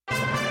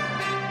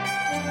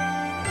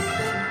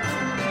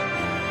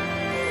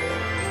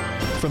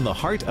From the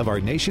heart of our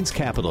nation's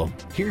capital,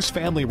 here's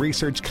Family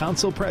Research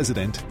Council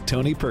President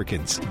Tony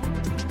Perkins.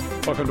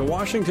 Welcome to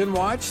Washington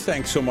Watch.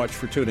 Thanks so much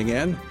for tuning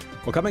in.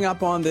 Well, coming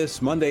up on this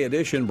Monday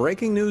edition,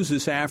 breaking news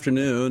this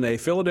afternoon, a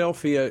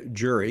Philadelphia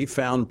jury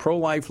found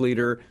pro-life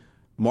leader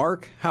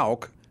Mark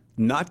Houck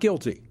not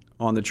guilty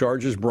on the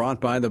charges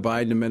brought by the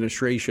Biden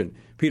administration.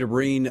 Peter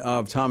Breen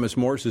of Thomas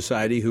More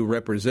Society, who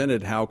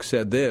represented Houck,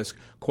 said this,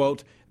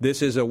 quote,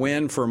 "This is a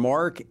win for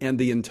Mark and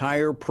the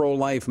entire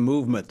pro-life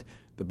movement.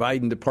 The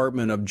Biden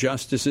Department of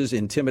Justice's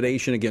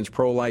intimidation against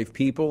pro-life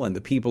people and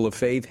the people of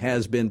faith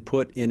has been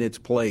put in its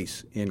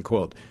place," end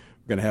quote.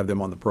 We're going to have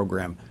them on the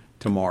program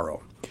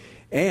tomorrow.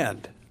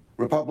 And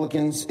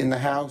Republicans in the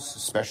House,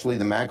 especially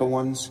the MAGA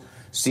ones,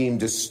 seem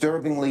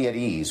disturbingly at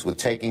ease with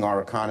taking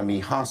our economy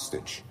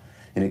hostage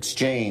in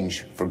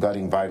exchange for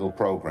gutting vital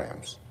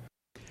programs.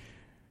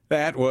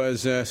 That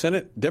was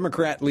Senate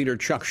Democrat leader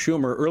Chuck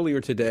Schumer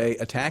earlier today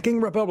attacking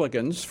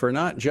Republicans for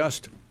not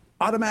just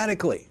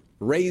automatically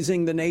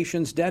raising the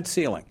nation's debt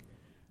ceiling.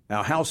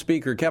 Now, House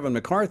Speaker Kevin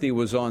McCarthy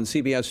was on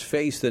CBS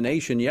Face the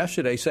Nation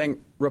yesterday saying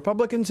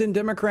Republicans and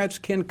Democrats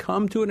can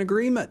come to an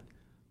agreement,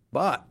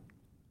 but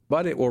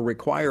it will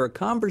require a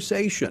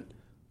conversation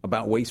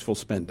about wasteful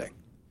spending.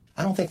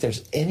 I don't think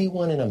there's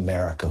anyone in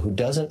America who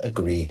doesn't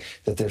agree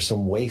that there's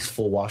some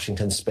wasteful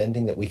Washington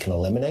spending that we can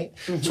eliminate.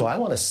 Mm-hmm. So I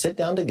want to sit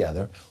down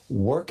together,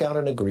 work out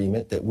an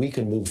agreement that we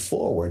can move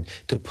forward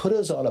to put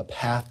us on a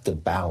path to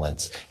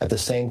balance, at the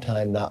same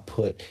time not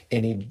put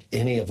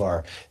any of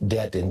our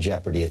debt in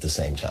jeopardy at the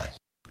same time.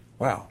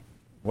 Wow,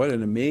 what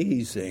an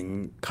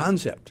amazing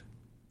concept.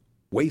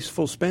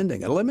 Wasteful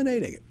spending,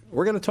 eliminating it.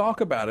 We're going to talk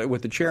about it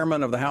with the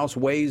chairman of the House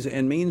Ways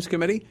and Means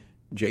Committee,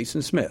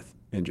 Jason Smith,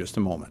 in just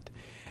a moment.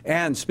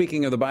 And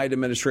speaking of the Biden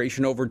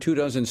administration, over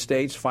 24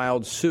 states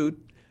filed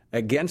suit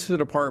against the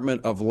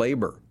Department of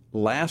Labor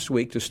last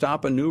week to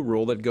stop a new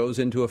rule that goes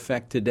into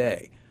effect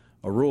today,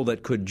 a rule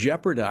that could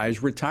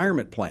jeopardize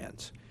retirement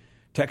plans.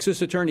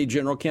 Texas Attorney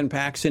General Ken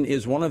Paxton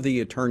is one of the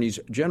attorneys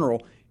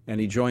general,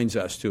 and he joins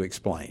us to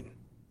explain.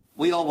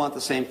 We all want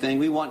the same thing.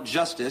 We want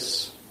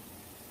justice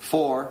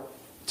for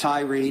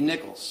Tyree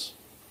Nichols.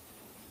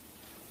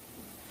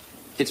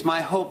 It's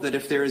my hope that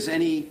if there is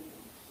any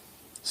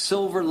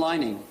silver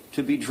lining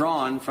to be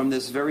drawn from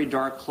this very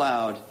dark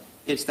cloud,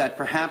 it's that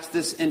perhaps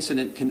this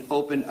incident can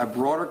open a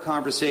broader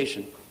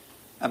conversation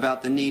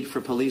about the need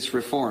for police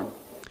reform.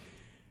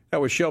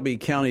 That was Shelby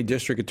County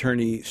District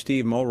Attorney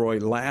Steve Mulroy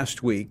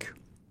last week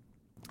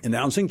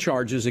announcing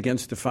charges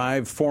against the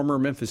 5 former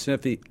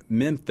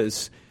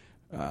Memphis,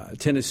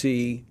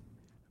 Tennessee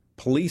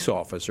police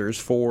officers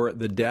for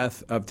the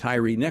death of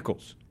Tyree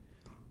Nichols.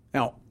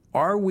 Now,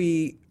 are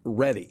we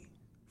ready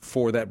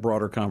for that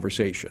broader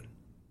conversation?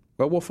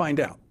 Well, we'll find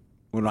out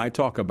when I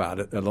talk about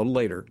it a little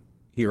later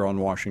here on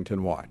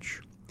Washington Watch.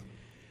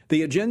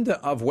 The agenda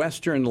of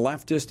Western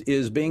leftists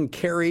is being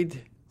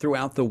carried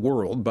throughout the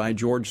world by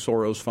George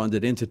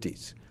Soros-funded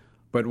entities.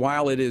 But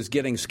while it is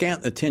getting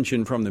scant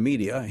attention from the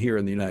media here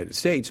in the United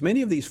States,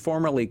 many of these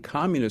formerly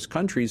communist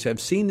countries have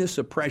seen this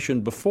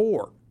oppression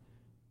before,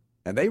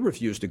 and they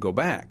refuse to go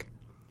back.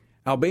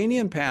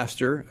 Albanian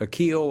pastor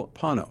Akil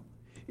Pano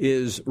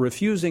is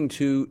refusing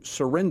to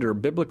surrender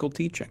biblical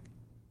teaching,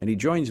 and he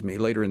joins me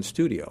later in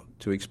studio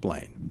to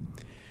explain.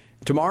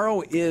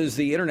 Tomorrow is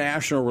the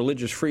International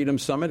Religious Freedom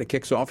Summit. It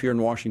kicks off here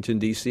in Washington,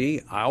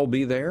 D.C. I'll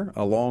be there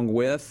along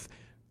with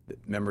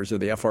members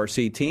of the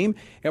FRC team,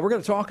 and we're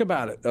going to talk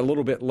about it a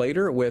little bit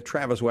later with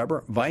Travis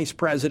Weber, Vice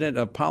President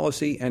of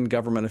Policy and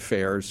Government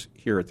Affairs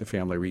here at the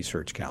Family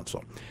Research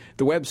Council.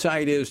 The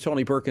website is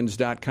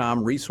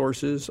tonyperkins.com.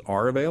 Resources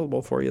are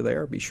available for you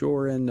there. Be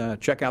sure and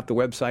check out the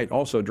website.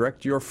 Also,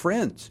 direct your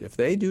friends. If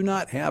they do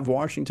not have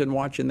Washington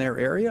Watch in their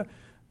area,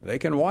 they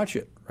can watch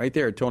it right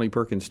there at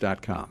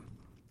tonyperkins.com.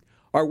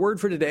 Our word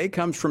for today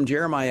comes from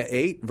Jeremiah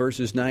 8,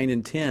 verses 9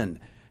 and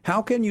 10.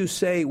 How can you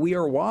say we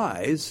are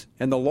wise,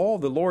 and the law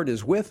of the Lord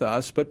is with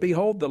us, but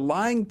behold, the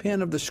lying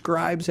pen of the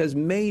scribes has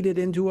made it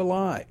into a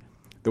lie.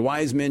 The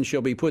wise men shall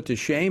be put to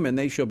shame, and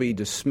they shall be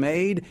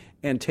dismayed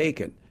and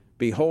taken.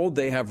 Behold,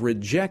 they have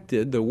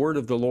rejected the word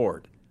of the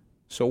Lord.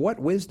 So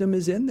what wisdom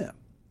is in them?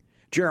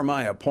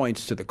 Jeremiah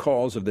points to the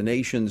cause of the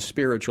nation's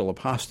spiritual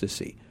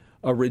apostasy,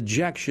 a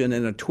rejection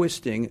and a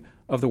twisting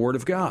of the word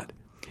of God.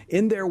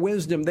 In their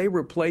wisdom, they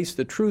replaced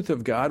the truth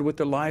of God with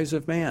the lies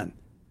of man.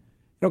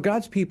 You know,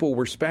 God's people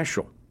were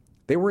special.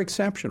 They were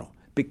exceptional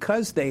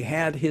because they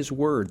had his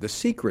word, the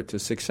secret to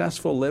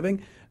successful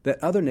living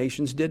that other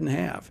nations didn't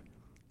have.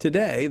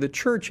 Today, the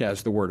church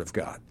has the word of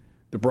God.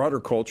 The broader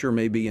culture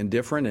may be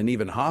indifferent and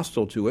even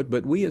hostile to it,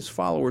 but we as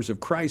followers of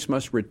Christ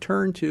must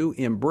return to,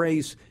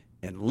 embrace,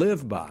 and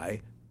live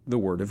by the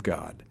word of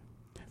God.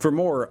 For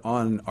more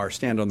on our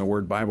Stand on the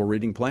Word Bible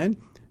reading plan,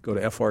 go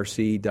to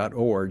frc.org/Bible.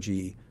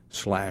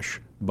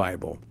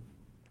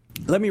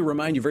 Let me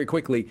remind you very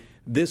quickly,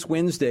 this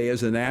Wednesday is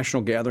the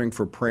National Gathering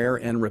for Prayer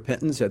and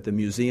Repentance at the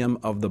Museum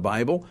of the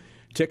Bible.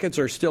 Tickets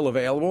are still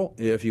available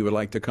if you would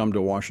like to come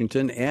to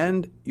Washington,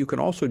 and you can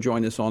also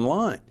join us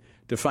online.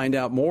 To find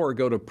out more,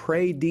 go to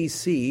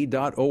praydc.org.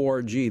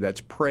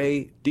 That's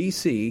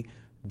praydc.org.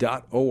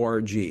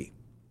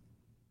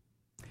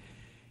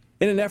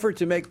 In an effort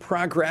to make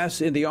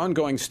progress in the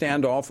ongoing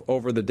standoff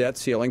over the debt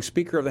ceiling,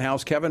 Speaker of the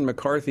House Kevin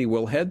McCarthy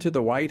will head to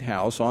the White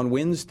House on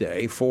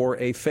Wednesday for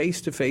a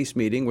face-to-face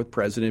meeting with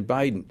President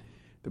Biden.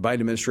 The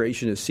Biden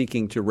administration is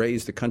seeking to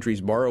raise the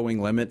country's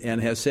borrowing limit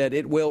and has said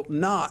it will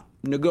not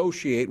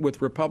negotiate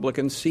with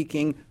Republicans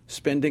seeking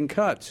spending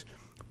cuts.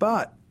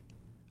 But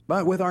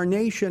with our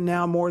nation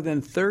now more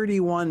than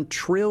 $31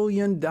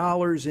 trillion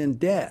in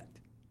debt,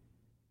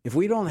 if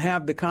we don't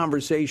have the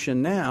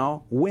conversation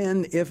now,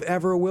 when, if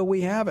ever, will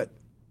we have it?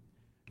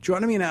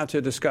 Joining me now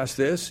to discuss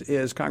this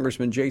is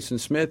Congressman Jason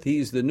Smith.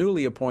 He's the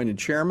newly appointed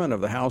chairman of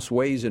the House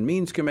Ways and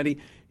Means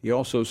Committee. He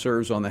also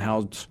serves on the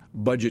House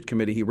Budget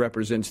Committee. He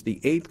represents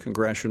the 8th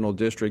Congressional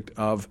District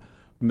of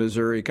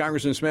Missouri.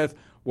 Congressman Smith,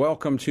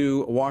 welcome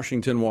to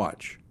Washington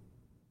Watch.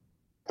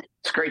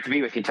 It's great to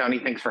be with you, Tony.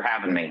 Thanks for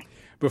having me.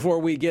 Before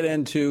we get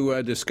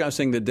into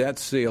discussing the debt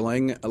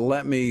ceiling,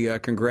 let me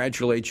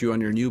congratulate you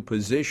on your new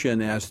position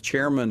as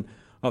chairman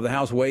of the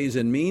House Ways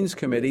and Means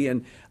Committee.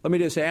 And let me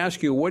just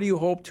ask you, what do you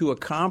hope to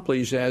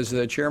accomplish as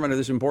the chairman of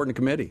this important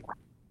committee?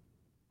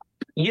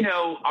 You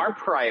know, our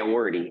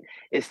priority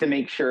is to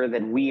make sure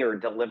that we are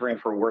delivering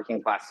for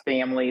working class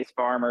families,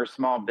 farmers,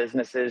 small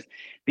businesses,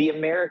 the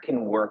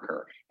American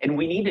worker. And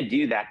we need to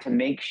do that to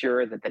make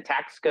sure that the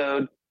tax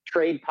code,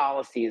 trade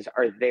policies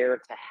are there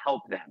to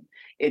help them.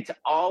 It's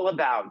all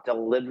about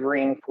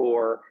delivering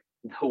for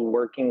the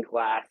working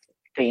class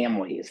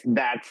families.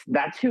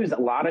 That's who's a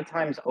lot of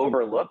times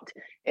overlooked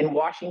in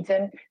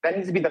Washington. That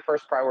needs to be the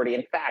first priority.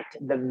 In fact,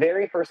 the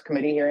very first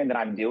committee hearing that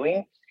I'm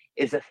doing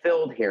is a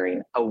filled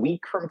hearing a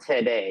week from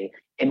today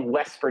in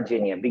West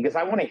Virginia, because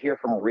I want to hear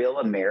from real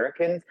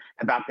Americans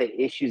about the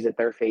issues that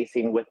they're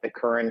facing with the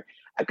current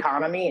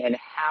economy and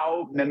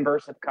how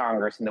members of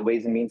Congress and the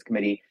Ways and Means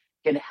Committee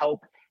can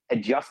help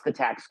adjust the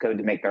tax code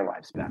to make their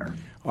lives better.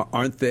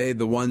 Aren't they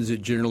the ones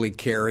that generally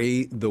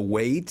carry the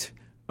weight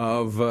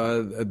of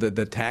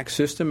the tax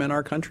system in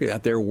our country?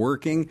 That they're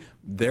working,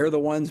 they're the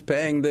ones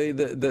paying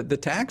the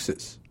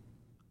taxes.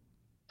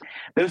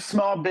 Those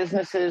small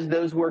businesses,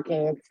 those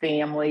working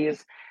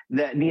families,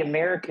 the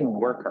American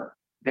worker,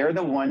 they're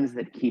the ones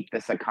that keep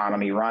this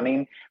economy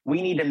running.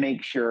 We need to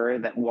make sure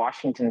that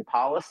Washington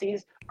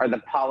policies are the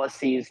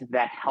policies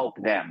that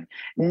help them,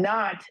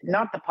 not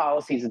the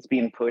policies that's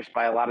being pushed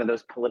by a lot of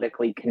those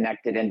politically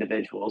connected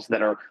individuals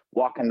that are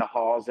walking the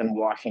halls in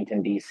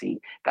Washington, D.C.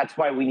 That's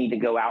why we need to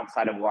go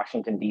outside of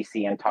Washington,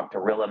 D.C. and talk to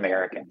real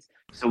Americans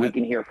so we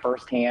can hear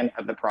firsthand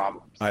of the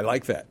problems. I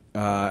like that.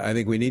 I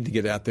think we need to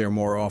get out there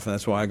more often.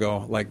 That's why I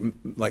go, like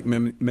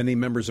many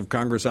members of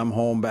Congress, I'm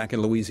home back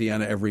in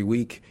Louisiana every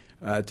week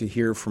to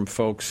hear from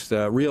folks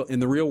in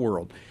the real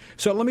world.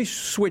 So let me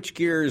switch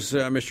gears,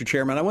 Mr.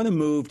 Chairman. I want to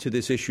move to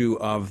this issue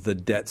of the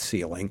debt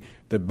ceiling.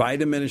 The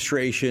Biden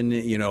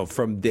administration,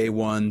 from day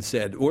one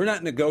said, we're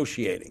not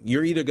negotiating.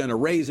 You're either going to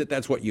raise it,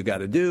 that's what you got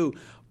to do.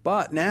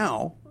 But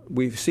now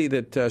we see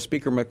that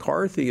Speaker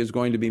McCarthy is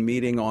going to be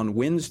meeting on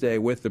Wednesday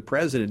with the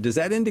president. Does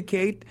that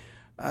indicate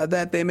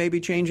that they may be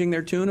changing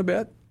their tune a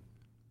bit?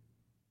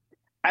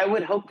 I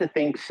would hope to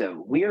think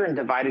so. We are in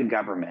divided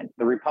government.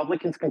 The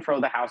Republicans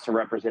control the House of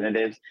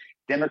Representatives,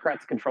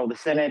 Democrats control the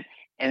Senate,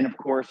 and of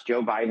course,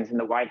 Joe Biden's in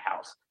the White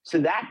House. So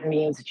that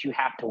means that you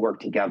have to work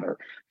together.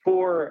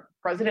 For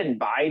President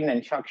Biden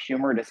and Chuck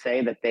Schumer to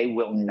say that they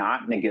will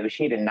not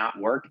negotiate and not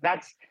work,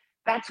 that's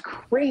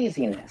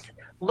craziness.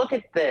 Look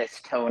at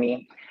this,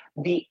 Tony.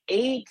 The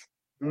 8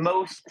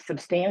 most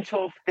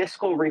substantial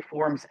fiscal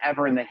reforms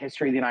ever in the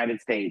history of the United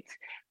States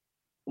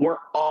were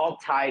all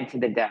tied to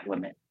the debt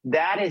limit.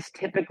 That is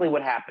typically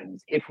what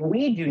happens. If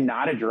we do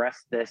not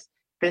address this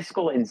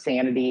fiscal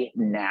insanity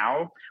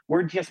now,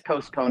 we're just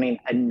postponing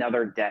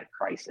another debt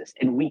crisis,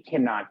 and we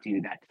cannot do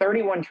that.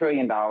 $31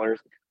 trillion,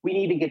 we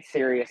need to get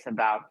serious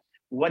about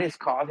what is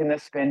causing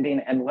this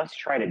spending, and let's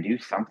try to do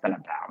something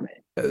about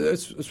it.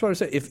 That's what I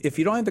say. If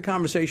you don't have the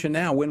conversation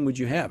now, when would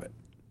you have it?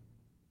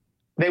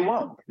 They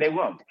won't.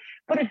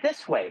 Put it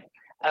this way.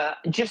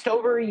 Just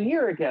over a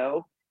year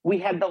ago, we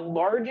had the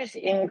largest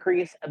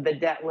increase of the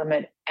debt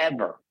limit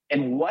ever.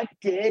 And what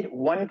did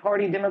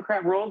one-party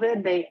Democrat rule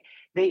did?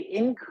 They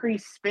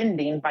increased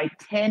spending by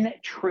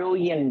 $10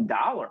 trillion.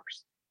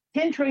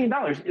 $10 trillion.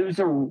 It was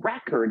a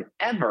record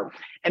ever.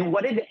 And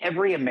what did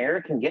every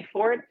American get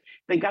for it?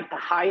 They got the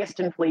highest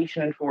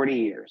inflation in 40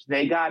 years.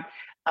 They got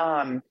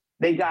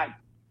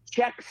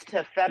checks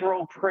to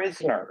federal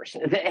prisoners.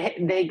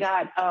 They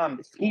got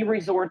ski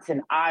resorts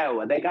in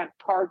Iowa. They got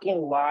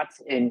parking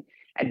lots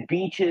at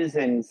beaches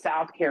in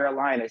South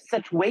Carolina.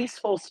 Such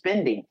wasteful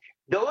spending.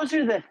 Those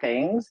are the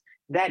things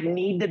that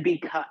need to be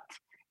cut.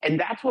 And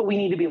that's what we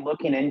need to be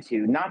looking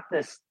into, not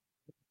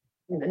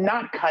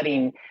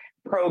cutting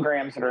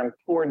programs that are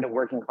important to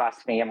working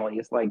class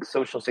families like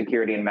Social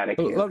Security and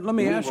Medicare. Let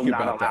me ask you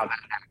about that.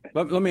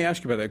 Let me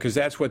ask you about that, because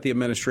that's what the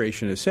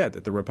administration has said,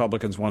 that the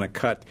Republicans want to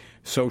cut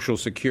Social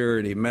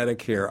Security,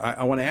 Medicare.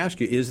 I want to ask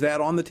you, is that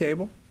on the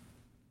table?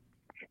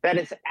 That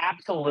is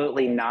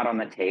absolutely not on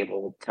the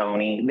table,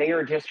 Tony. They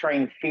are just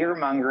trying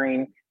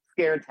fear-mongering,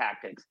 scare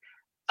tactics.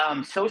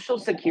 Social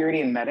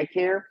Security and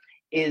Medicare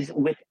is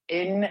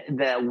within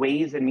the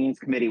Ways and Means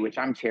Committee, which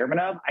I'm chairman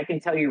of. I can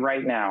tell you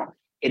right now,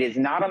 it is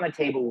not on the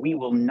table. We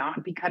will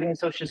not be cutting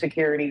Social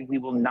Security. We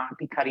will not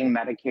be cutting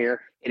Medicare.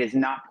 It is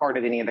not part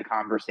of any of the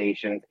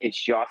conversations.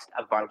 It's just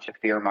a bunch of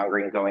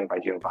fear-mongering going by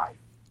Joe Biden.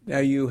 Now,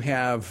 you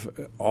have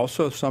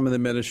also some of the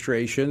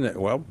administration.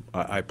 Well,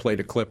 I played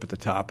a clip at the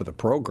top of the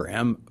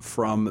program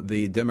from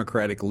the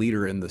Democratic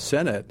leader in the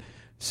Senate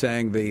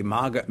saying the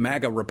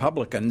MAGA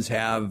Republicans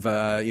have,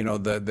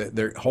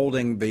 they're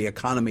holding the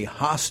economy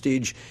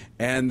hostage,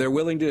 and they're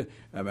willing to,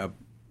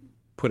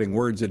 putting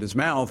words in his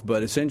mouth,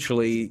 but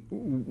essentially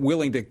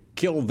willing to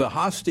kill the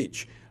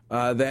hostage,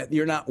 that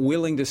you're not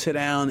willing to sit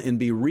down and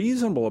be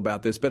reasonable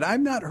about this. But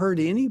I've not heard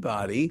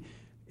anybody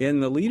in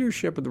the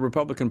leadership of the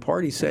Republican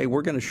Party say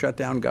we're going to shut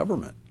down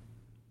government.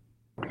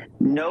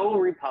 No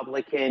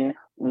Republican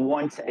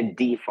wants a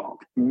default.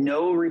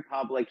 No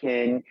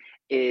Republican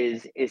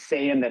is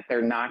saying that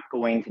they're not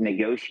going to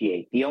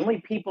negotiate. The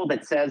only people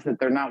that says that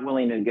they're not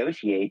willing to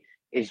negotiate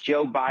is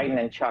Joe Biden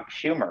and Chuck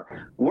Schumer.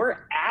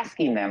 We're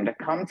asking them to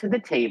come to the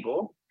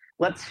table.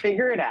 Let's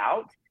figure it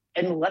out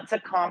and let's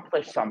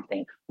accomplish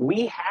something.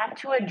 We have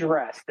to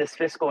address this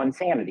fiscal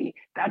insanity.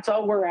 That's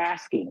all we're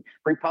asking.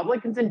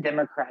 Republicans and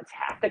Democrats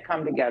have to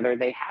come together.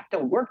 They have to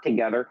work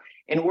together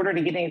in order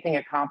to get anything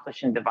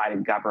accomplished in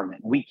divided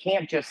government. We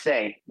can't just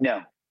say,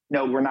 no,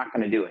 we're not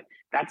going to do it.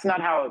 That's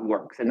not how it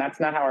works, and that's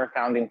not how our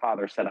founding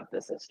fathers set up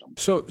the system.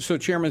 So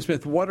Chairman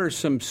Smith, what are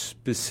some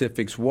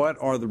specifics? What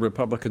are the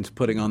Republicans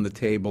putting on the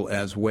table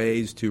as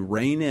ways to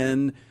rein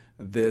in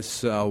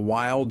this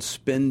wild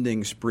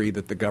spending spree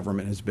that the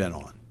government has been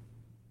on?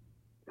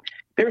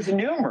 There's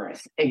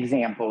numerous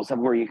examples of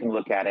where you can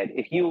look at it.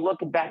 If you look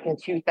back in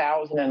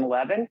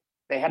 2011,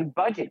 they had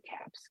budget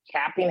caps,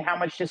 capping how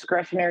much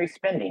discretionary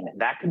spending.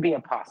 That could be a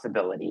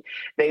possibility.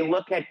 They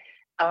look at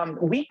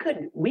we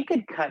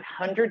could cut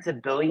hundreds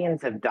of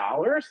billions of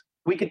dollars.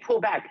 We could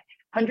pull back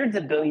hundreds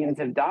of billions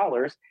of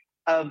dollars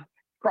of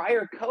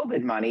prior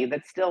COVID money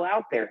that's still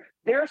out there.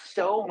 There's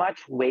so much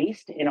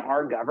waste in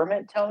our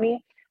government,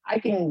 Tony. I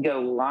can go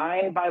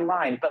line by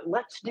line, but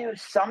let's do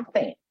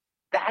something.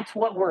 That's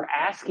what we're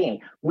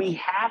asking. We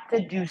have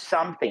to do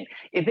something.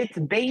 If it's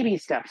baby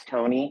steps,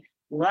 Tony,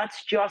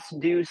 let's just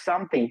do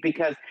something,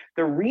 because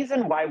the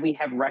reason why we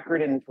have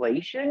record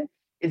inflation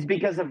is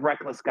because of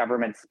reckless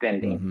government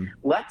spending. Mm-hmm.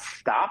 Let's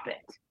stop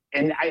it.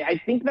 And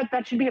I think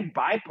that should be a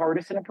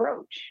bipartisan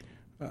approach.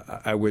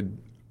 I would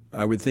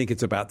think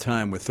it's about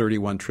time with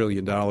 $31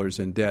 trillion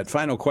in debt.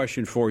 Final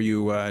question for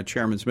you,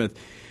 Chairman Smith.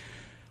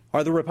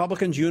 Are the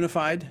Republicans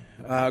unified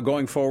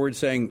going forward,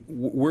 saying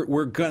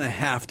we're going to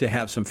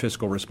have some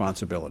fiscal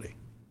responsibility?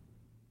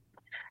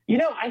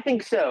 I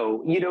think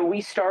so. We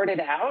started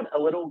out a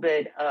little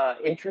bit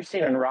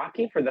interesting and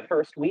rocky for the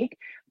first week,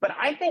 but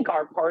I think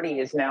our party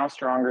is now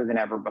stronger than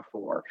ever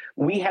before.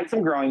 We had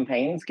some growing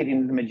pains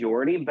getting to the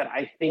majority, but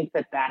I think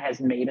that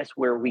has made us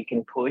where we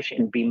can push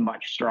and be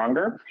much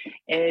stronger.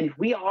 And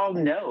we all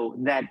know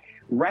that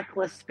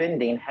reckless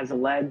spending has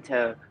led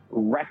to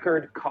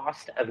record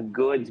cost of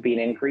goods being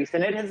increased,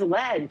 and it has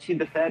led to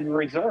the Federal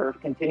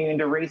Reserve continuing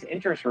to raise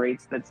interest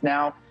rates that's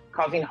now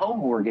causing home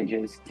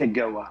mortgages to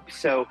go up.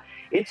 So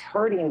it's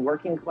hurting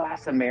working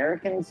class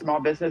Americans,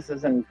 small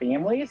businesses, and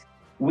families.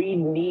 We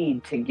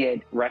need to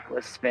get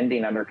reckless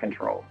spending under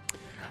control.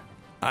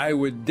 I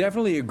would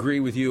definitely agree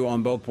with you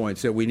on both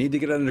points that we need to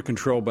get under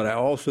control, but I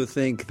also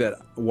think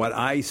that what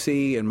I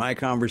see in my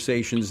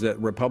conversations that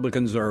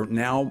Republicans are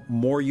now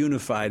more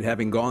unified,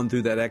 having gone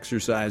through that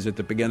exercise at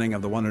the beginning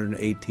of the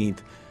 118th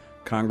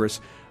Congress.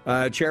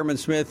 Chairman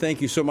Smith, thank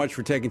you so much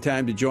for taking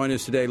time to join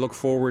us today. Look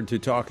forward to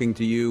talking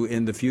to you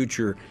in the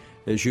future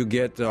as you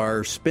get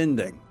our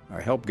spending, or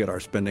help get our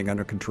spending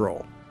under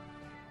control.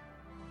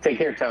 Take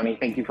care, Tony.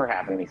 Thank you for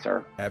having me,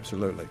 sir.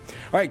 Absolutely.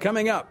 All right,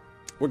 coming up,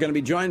 we're going to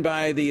be joined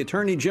by the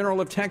Attorney General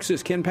of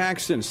Texas, Ken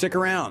Paxton. Stick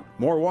around.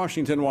 More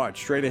Washington Watch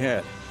straight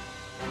ahead.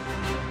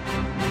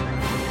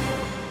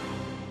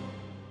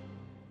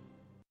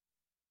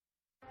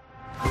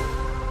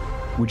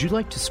 Would you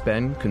like to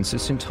spend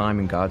consistent time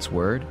in God's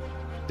Word?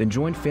 Then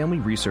join Family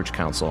Research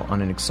Council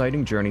on an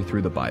exciting journey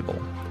through the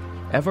Bible.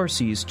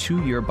 FRC's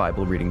 2-year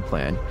Bible reading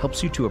plan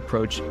helps you to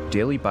approach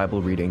daily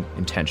Bible reading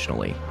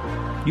intentionally.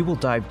 You will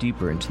dive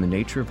deeper into the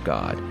nature of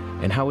God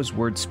and how His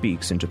Word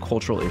speaks into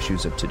cultural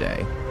issues of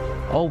today.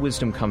 All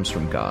wisdom comes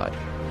from God,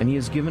 and He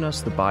has given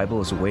us the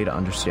Bible as a way to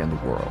understand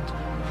the world.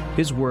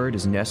 His Word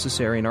is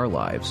necessary in our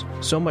lives,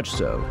 so much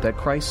so that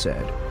Christ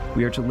said,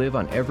 we are to live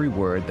on every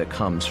word that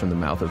comes from the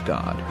mouth of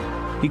God.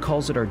 He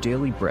calls it our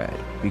daily bread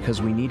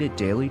because we need it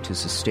daily to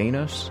sustain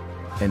us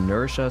and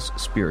nourish us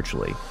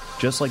spiritually,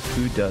 just like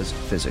food does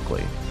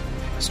physically.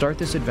 Start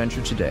this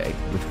adventure today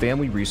with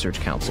Family Research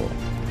Council.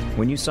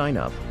 When you sign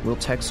up, we'll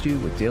text you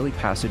with daily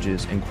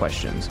passages and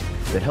questions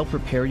that help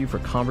prepare you for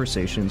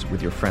conversations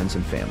with your friends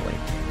and family.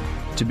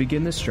 To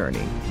begin this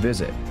journey,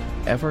 visit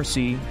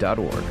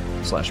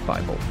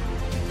frc.org/Bible.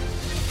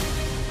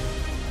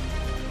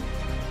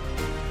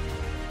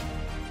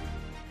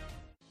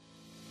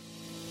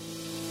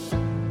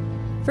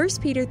 1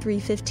 Peter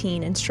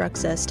 3:15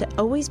 instructs us to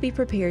always be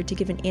prepared to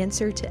give an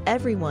answer to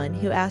everyone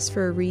who asks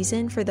for a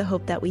reason for the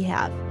hope that we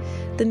have.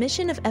 The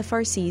mission of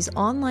FRC's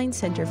online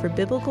Center for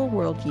Biblical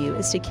Worldview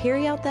is to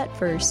carry out that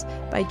verse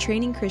by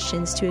training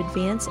Christians to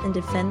advance and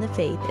defend the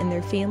faith in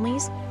their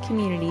families,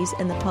 communities,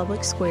 and the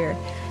public square,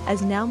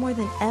 as now more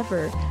than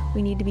ever,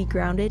 we need to be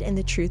grounded in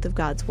the truth of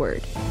God's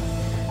Word.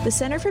 The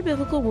Center for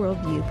Biblical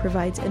Worldview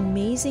provides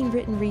amazing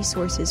written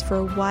resources for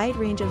a wide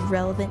range of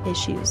relevant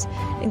issues,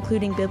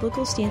 including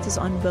biblical stances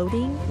on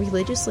voting,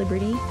 religious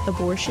liberty,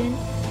 abortion,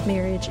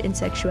 marriage, and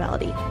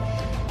sexuality.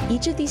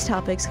 Each of these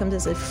topics comes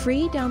as a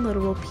free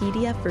downloadable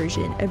PDF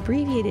version,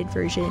 abbreviated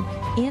version,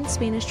 and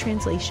Spanish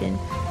translation,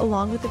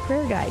 along with a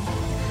prayer guide.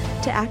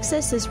 To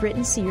access this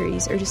written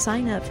series or to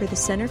sign up for the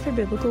Center for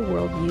Biblical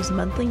Worldview's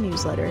monthly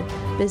newsletter,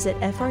 visit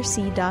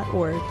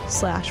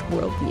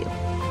frc.org/worldview.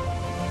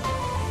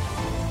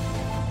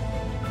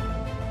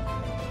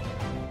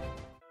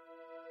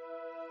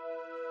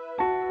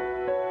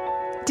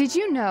 Did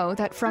you know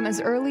that from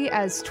as early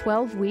as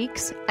 12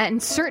 weeks,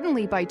 and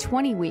certainly by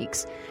 20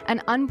 weeks,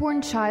 an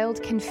unborn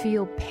child can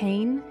feel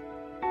pain?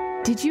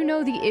 Did you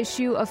know the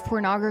issue of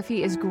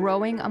pornography is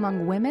growing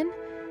among women?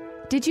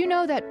 Did you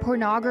know that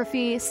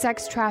pornography,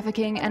 sex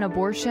trafficking, and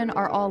abortion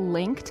are all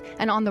linked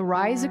and on the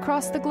rise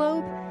across the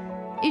globe?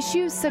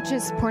 Issues such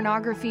as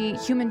pornography,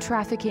 human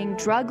trafficking,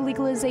 drug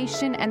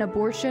legalization, and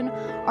abortion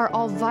are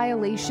all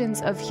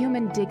violations of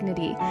human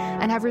dignity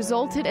and have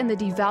resulted in the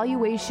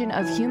devaluation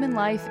of human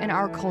life in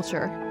our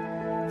culture.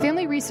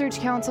 Family Research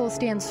Council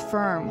stands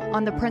firm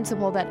on the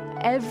principle that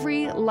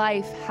every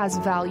life has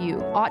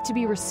value, ought to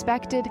be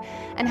respected,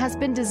 and has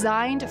been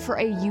designed for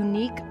a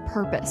unique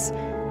purpose.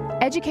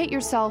 Educate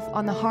yourself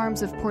on the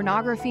harms of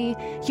pornography,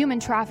 human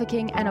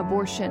trafficking, and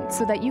abortion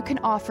so that you can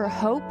offer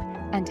hope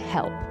and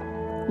help.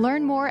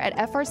 Learn more at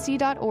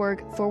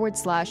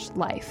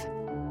frc.org/life.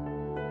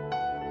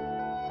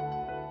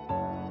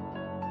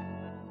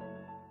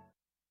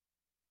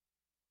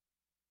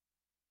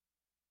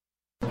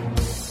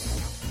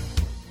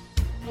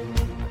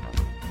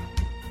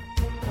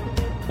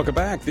 Welcome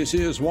back. This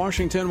is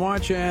Washington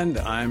Watch, and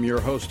I'm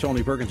your host,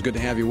 Tony Perkins. Good to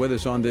have you with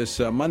us on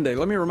this Monday.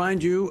 Let me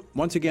remind you,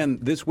 once again,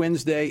 this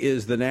Wednesday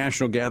is the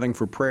National Gathering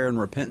for Prayer and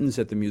Repentance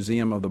at the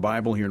Museum of the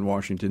Bible here in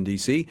Washington,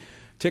 D.C.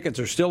 Tickets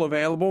are still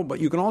available, but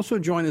you can also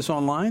join us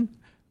online.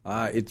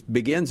 It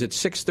begins at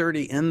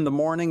 6:30 in the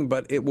morning,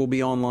 but it will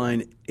be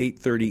online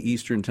 8:30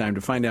 Eastern Time.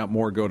 To find out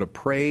more, go to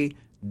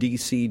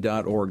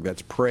praydc.org.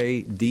 That's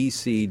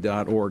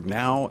praydc.org.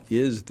 Now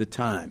is the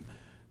time.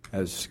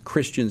 As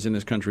Christians in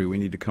this country, we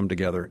need to come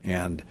together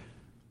and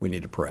we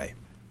need to pray.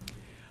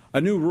 A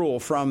new rule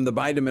from the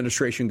Biden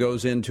administration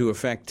goes into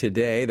effect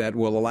today that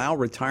will allow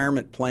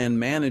retirement plan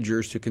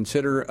managers to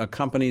consider a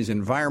company's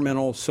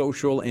environmental,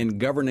 social, and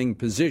governing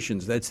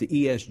positions, that's the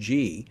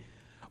ESG,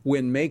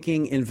 when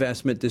making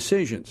investment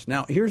decisions.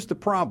 Now, here's the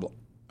problem.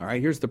 All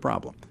right, here's the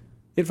problem.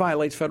 It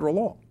violates federal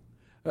law.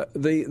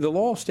 The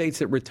law states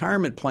that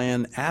retirement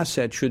plan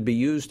assets should be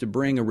used to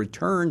bring a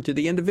return to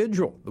the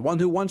individual, the one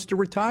who wants to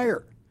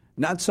retire,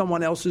 not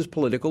someone else's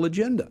political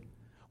agenda.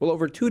 Well,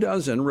 over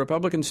 24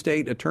 Republican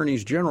state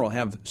attorneys general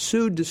have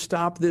sued to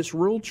stop this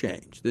rule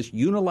change, this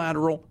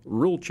unilateral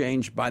rule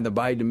change by the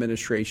Biden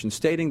administration,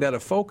 stating that a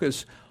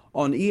focus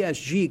on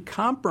ESG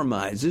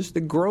compromises the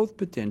growth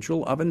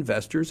potential of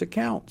investors'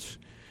 accounts.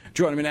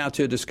 Joining me now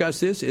to discuss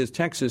this is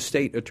Texas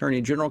State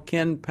Attorney General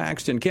Ken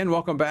Paxton. Ken,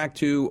 welcome back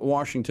to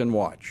Washington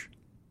Watch.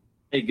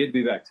 Hey, good to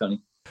be back,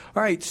 Tony.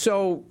 All right,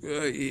 so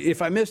if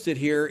I missed it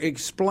here,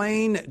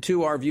 explain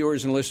to our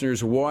viewers and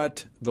listeners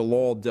what the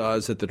law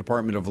does at the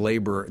Department of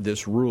Labor,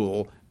 this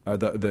rule,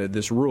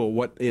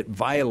 what it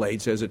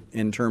violates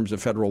in terms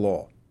of federal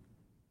law.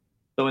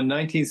 So in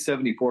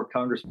 1974,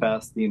 Congress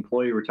passed the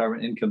Employee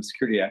Retirement Income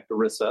Security Act,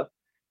 ERISA,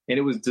 and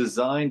it was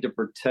designed to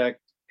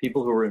protect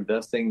people who are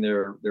investing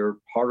their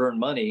hard-earned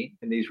money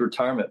in these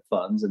retirement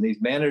funds. And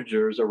these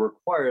managers are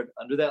required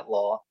under that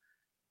law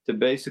to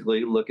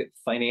basically look at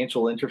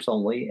financial interest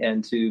only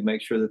and to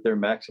make sure that they're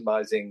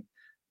maximizing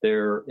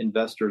their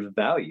investors'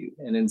 value.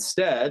 And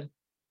instead,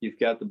 you've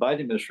got the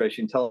Biden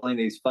administration telling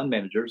these fund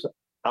managers,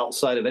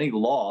 outside of any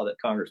law that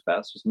Congress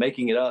passed, just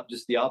making it up,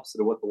 just the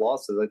opposite of what the law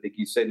says. I think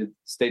you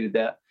stated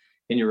that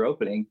in your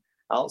opening.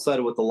 Outside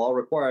of what the law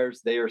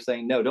requires, they are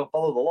saying, no, don't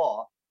follow the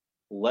law.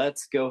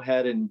 Let's go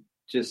ahead and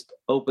just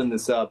open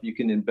this up. You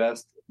can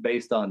invest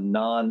based on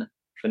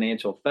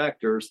non-financial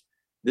factors.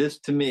 This,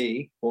 to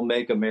me, will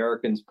make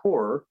Americans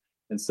poorer.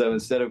 And so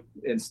instead of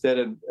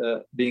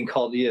being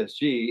called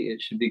ESG,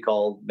 it should be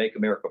called Make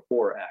America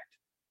Poor Act.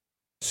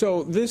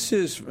 So this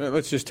is,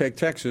 let's just take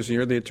Texas.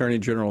 You're the Attorney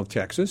General of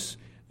Texas.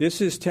 This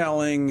is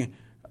telling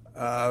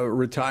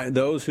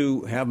those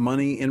who have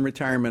money in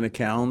retirement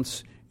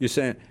accounts, you're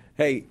saying,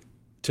 hey,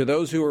 to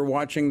those who are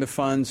watching the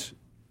funds,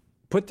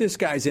 put this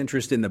guy's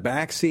interest in the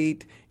back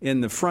seat.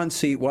 In the front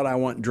seat, what I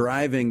want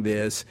driving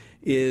this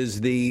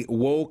is the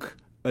woke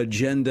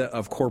agenda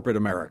of corporate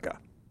America.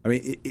 I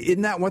mean,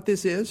 isn't that what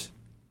this is?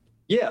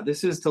 Yeah,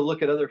 this is to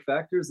look at other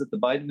factors that the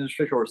Biden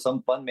administration or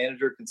some fund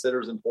manager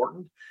considers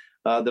important.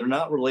 that are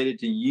not related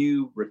to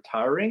you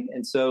retiring.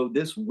 And so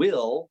this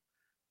will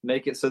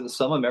make it so that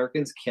some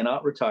Americans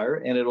cannot retire,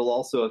 and it'll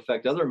also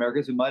affect other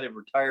Americans who might have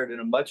retired in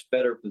a much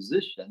better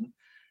position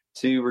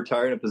to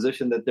retire in a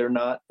position that they're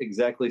not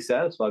exactly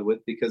satisfied with,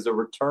 because the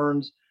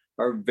returns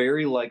are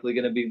very likely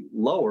going to be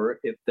lower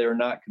if they're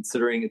not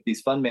considering, if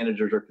these fund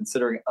managers are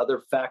considering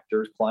other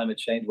factors, climate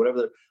change,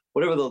 whatever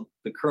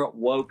the current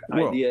woke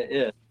idea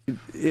is.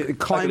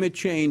 Climate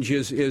change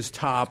is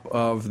top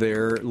of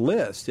their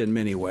list in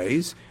many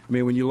ways. I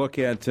mean, when you look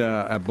at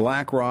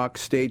BlackRock,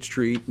 State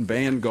Street,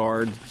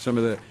 Vanguard,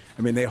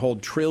 they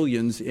hold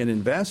trillions in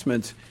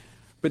investments.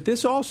 But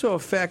this also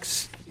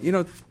affects,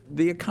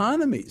 the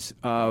economies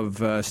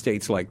of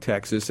states like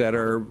Texas that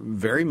are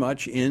very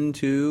much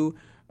into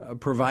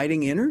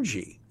providing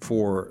energy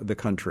for the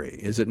country,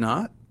 is it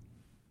not?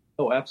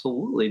 Oh,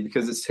 absolutely,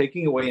 because it's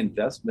taking away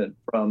investment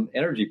from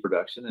energy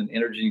production and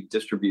energy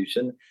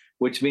distribution,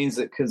 which means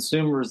that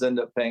consumers end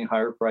up paying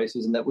higher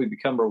prices and that we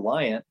become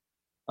reliant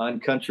on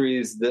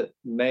countries that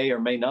may or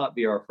may not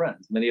be our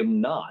friends, many of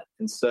them not.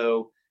 And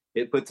so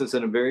it puts us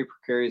in a very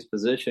precarious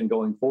position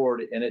going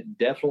forward, and it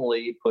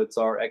definitely puts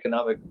our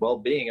economic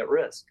well-being at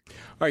risk. All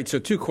right, so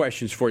two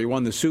questions for you.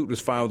 One, the suit was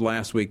filed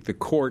last week. The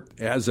court,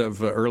 as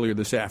of earlier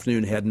this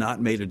afternoon, had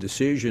not made a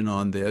decision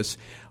on this.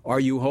 Are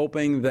you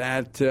hoping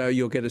that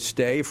you'll get a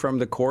stay from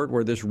the court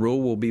where this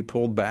rule will be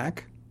pulled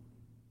back?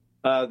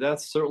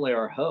 That's certainly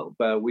our hope.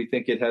 We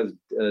think it has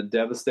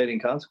devastating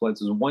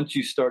consequences. Once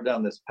you start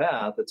down this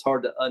path, it's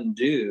hard to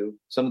undo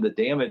some of the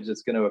damage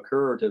that's going to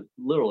occur to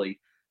literally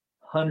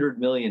 100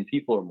 million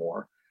people or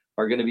more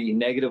are going to be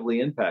negatively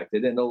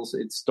impacted, and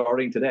it's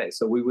starting today.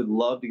 So we would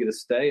love to get a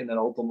stay and then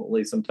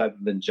ultimately some type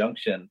of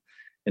injunction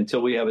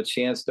until we have a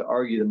chance to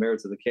argue the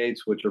merits of the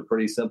case, which are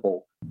pretty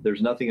simple.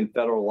 There's nothing in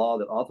federal law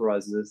that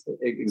authorizes this.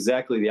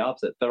 Exactly the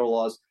opposite. Federal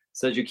law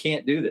says you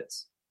can't do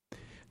this.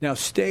 Now,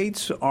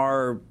 states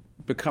are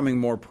becoming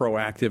more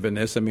proactive in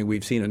this. I mean,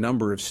 we've seen a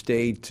number of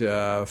state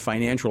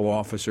financial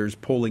officers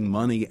pulling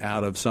money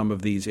out of some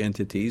of these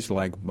entities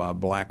like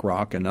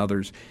BlackRock and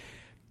others.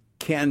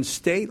 Can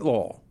state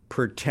law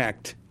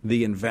protect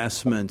the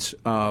investments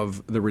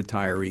of the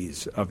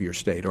retirees of your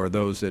state or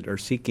those that are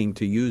seeking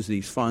to use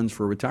these funds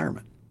for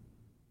retirement?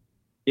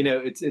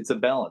 It's a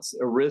balance.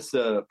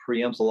 ERISA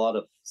preempts a lot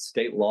of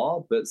state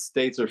law, but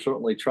states are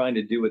certainly trying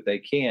to do what they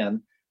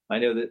can. I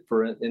know that,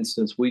 for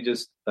instance, we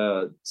just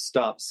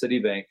stopped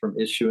Citibank from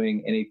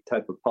issuing any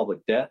type of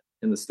public debt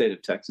in the state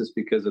of Texas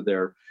because of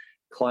their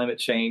climate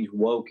change,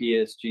 woke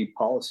ESG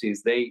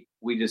policies.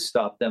 We just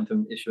stopped them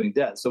from issuing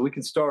debt. So we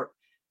can start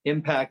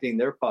impacting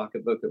their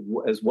pocketbook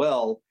as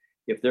well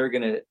if they're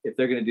going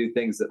to do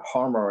things that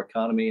harm our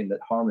economy and that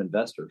harm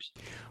investors.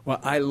 Well,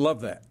 I love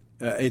that.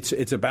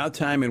 It's about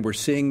time, and we're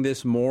seeing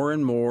this more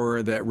and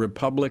more, that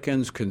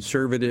Republicans,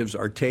 conservatives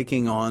are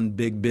taking on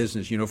big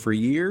business. For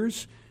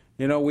years,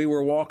 we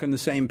were walking the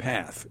same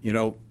path.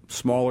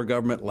 Smaller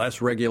government,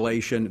 less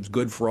regulation. It's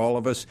good for all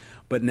of us.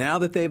 But now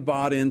that they've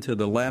bought into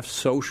the left's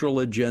social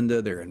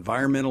agenda, their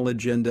environmental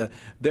agenda,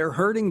 they're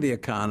hurting the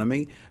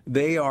economy.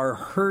 They are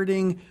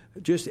hurting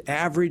just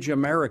average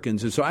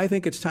Americans. And so I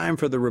think it's time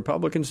for the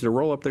Republicans to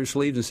roll up their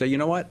sleeves and say, you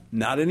know what?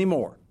 Not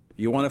anymore.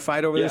 You want to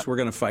fight over this? We're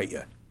going to fight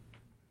you.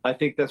 I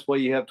think that's why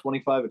you have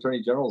 25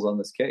 attorney generals on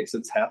this case.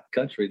 It's half the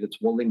country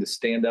that's willing to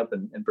stand up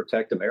and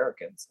protect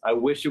Americans. I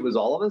wish it was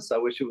all of us. I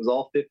wish it was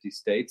all 50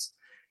 states.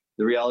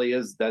 The reality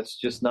is that's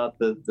just not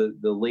the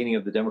leaning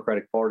of the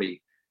Democratic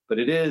Party. But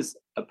it is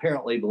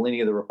apparently the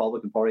leaning of the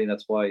Republican Party, and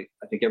that's why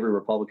I think every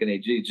Republican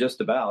AG just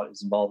about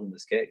is involved in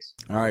this case.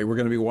 All right, we're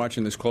going to be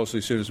watching this closely.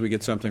 As soon as we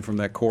get something from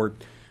that court,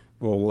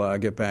 we'll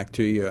get back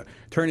to you.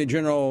 Attorney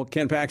General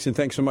Ken Paxton,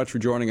 thanks so much for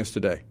joining us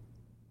today.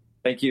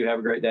 Thank you. Have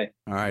a great day.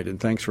 All right, and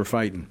thanks for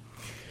fighting.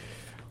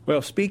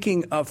 Well,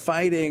 speaking of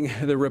fighting,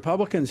 the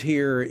Republicans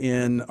here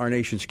in our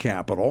nation's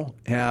capital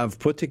have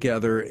put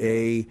together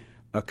a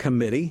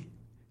committee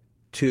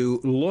to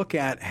look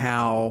at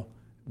how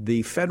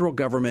the federal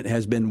government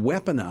has been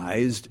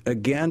weaponized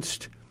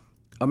against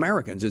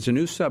Americans. It's a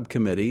new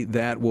subcommittee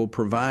that will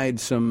provide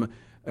some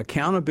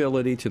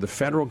accountability to the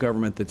federal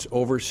government that's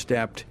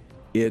overstepped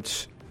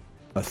its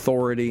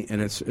authority,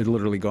 and it's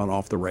literally gone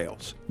off the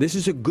rails. This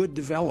is a good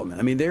development.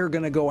 I mean, they're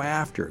going to go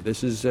after.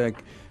 This is we're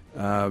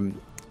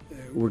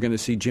going to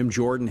see Jim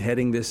Jordan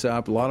heading this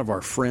up. A lot of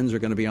our friends are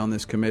going to be on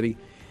this committee.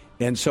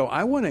 And so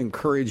I want to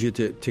encourage you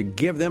to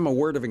give them a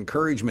word of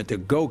encouragement to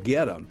go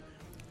get them.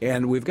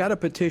 And we've got a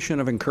petition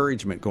of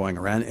encouragement going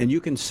around, and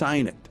you can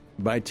sign it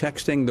by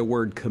texting the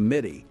word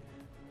committee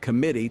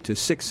to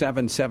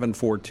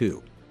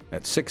 67742.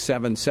 That's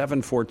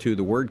 67742,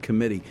 the word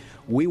committee.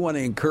 We want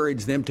to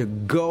encourage them to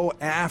go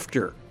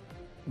after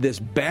this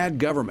bad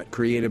government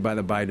created by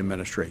the Biden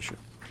administration.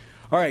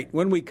 All right,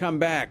 when we come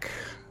back,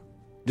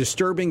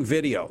 disturbing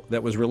video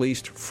that was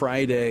released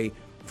Friday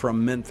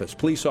from Memphis.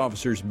 Police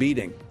officers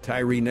beating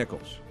Tyre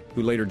Nichols,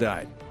 who later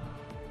died.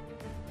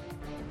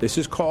 This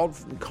is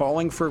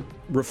calling for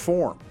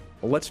reform.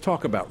 Well, let's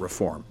talk about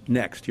reform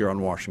next here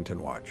on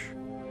Washington Watch.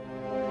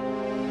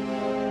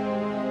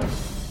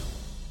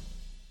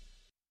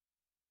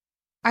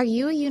 Are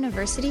you a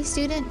university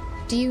student?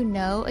 Do you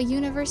know a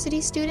university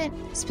student,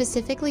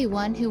 specifically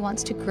one who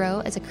wants to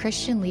grow as a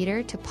Christian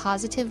leader to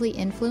positively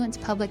influence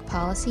public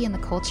policy and the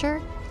culture?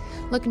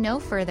 Look no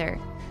further.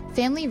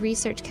 Family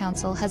Research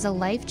Council has a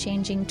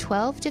life-changing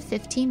 12 to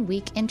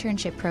 15-week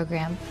internship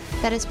program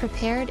that has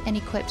prepared and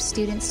equipped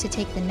students to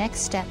take the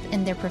next step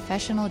in their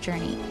professional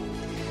journey.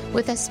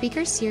 With a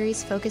speaker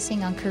series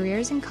focusing on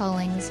careers and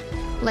callings,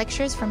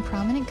 lectures from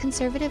prominent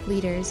conservative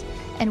leaders,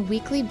 and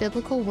weekly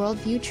biblical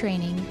worldview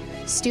training,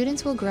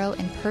 students will grow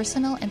in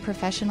personal and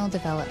professional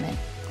development.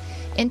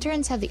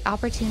 Interns have the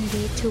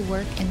opportunity to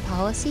work in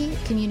policy,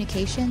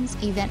 communications,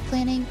 event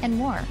planning, and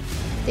more.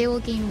 They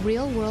will gain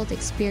real-world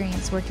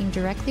experience working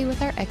directly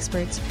with our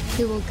experts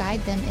who will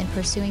guide them in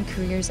pursuing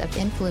careers of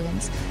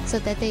influence so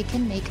that they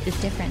can make a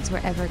difference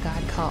wherever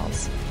God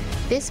calls.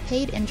 This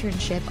paid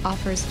internship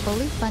offers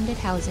fully funded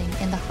housing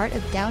in the heart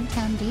of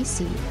downtown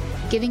D.C.,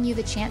 giving you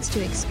the chance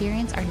to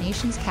experience our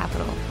nation's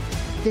capital.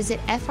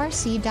 Visit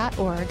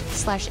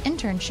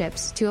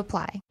frc.org/internships to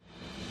apply.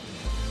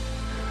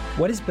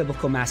 What is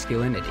biblical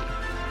masculinity?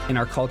 In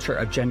our culture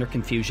of gender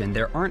confusion,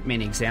 there aren't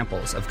many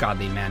examples of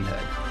godly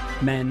manhood.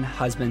 Men,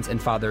 husbands,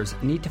 and fathers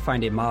need to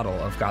find a model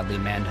of godly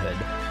manhood,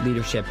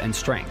 leadership, and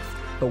strength.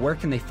 But where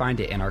can they find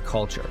it in our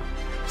culture?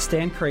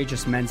 Stand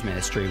Courageous Men's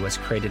Ministry was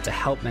created to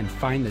help men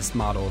find this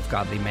model of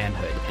godly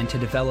manhood and to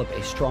develop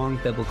a strong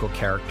biblical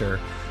character,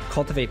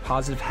 cultivate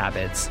positive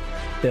habits,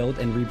 build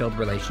and rebuild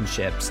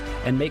relationships,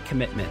 and make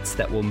commitments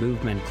that will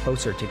move men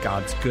closer to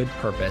God's good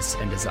purpose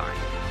and design.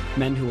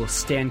 Men who will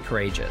stand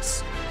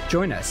courageous.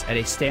 Join us at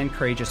a Stand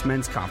Courageous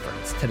Men's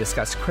Conference to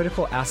discuss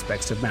critical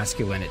aspects of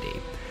masculinity.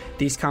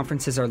 These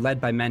conferences are led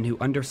by men who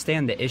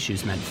understand the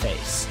issues men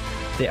face.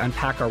 They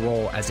unpack our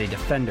role as a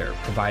defender,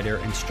 provider,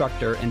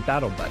 instructor, and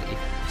battle buddy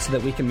so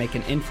that we can make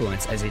an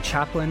influence as a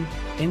chaplain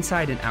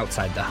inside and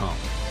outside the home.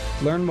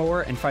 Learn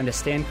more and find a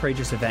Stand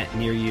Courageous event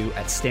near you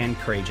at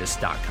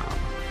standcourageous.com.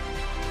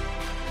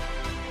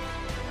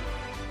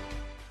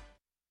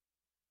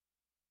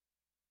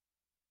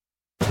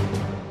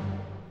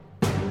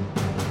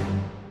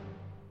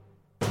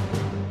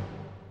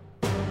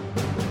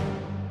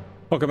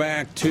 Welcome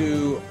back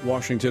to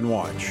Washington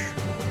Watch.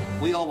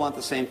 We all want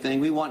the same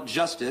thing. We want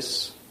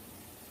justice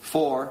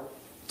for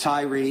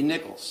Tyre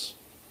Nichols.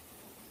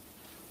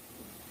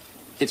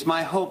 It's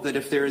my hope that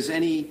if there is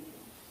any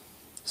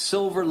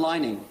silver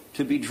lining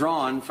to be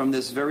drawn from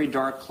this very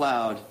dark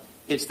cloud,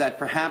 it's that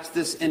perhaps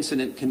this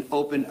incident can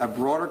open a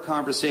broader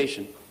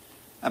conversation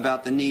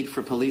about the need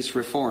for police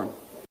reform.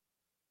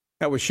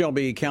 That was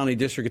Shelby County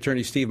District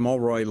Attorney Steve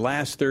Mulroy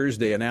last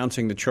Thursday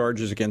announcing the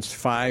charges against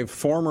 5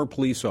 former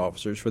police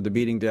officers for the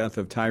beating death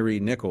of Tyre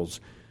Nichols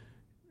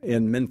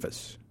in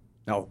Memphis.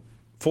 Now,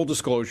 full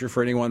disclosure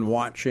for anyone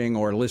watching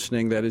or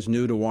listening that is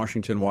new to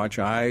Washington Watch,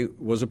 I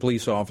was a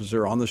police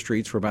officer on the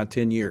streets for about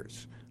 10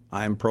 years.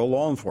 I am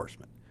pro-law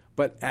enforcement.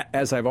 But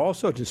as I've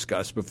also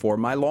discussed before,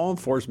 my law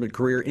enforcement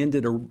career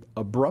ended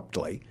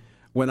abruptly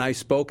when I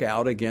spoke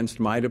out against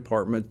my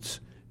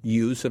department's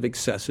use of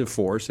excessive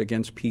force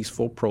against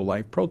peaceful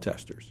pro-life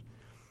protesters.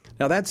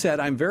 Now, that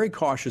said, I'm very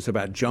cautious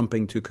about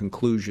jumping to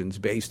conclusions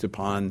based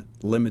upon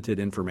limited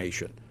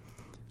information.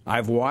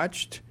 I've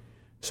watched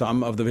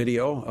some of the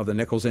video of the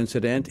Nichols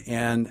incident,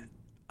 and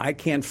I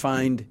can't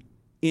find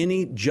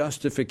any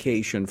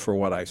justification for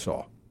what I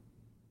saw.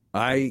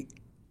 I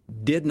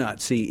did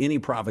not see any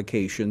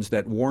provocations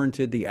that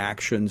warranted the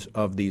actions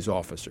of these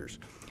officers.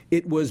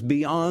 It was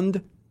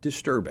beyond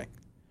disturbing.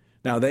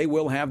 Now, they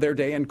will have their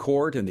day in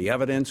court and the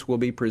evidence will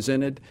be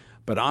presented,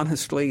 but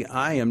honestly,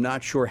 I am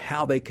not sure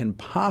how they can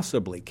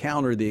possibly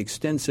counter the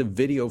extensive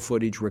video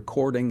footage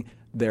recording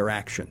their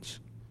actions.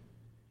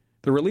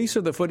 The release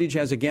of the footage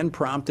has again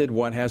prompted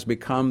what has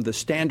become the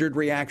standard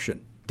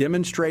reaction: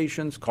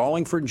 demonstrations,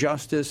 calling for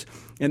justice,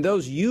 and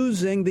those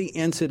using the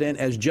incident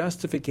as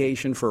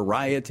justification for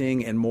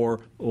rioting and more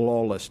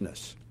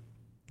lawlessness.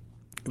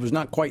 It was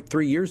not quite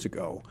 3 years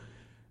ago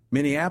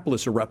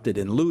Minneapolis erupted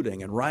in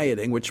looting and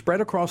rioting, which spread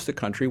across the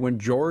country when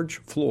George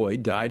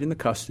Floyd died in the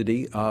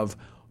custody of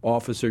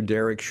Officer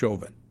Derek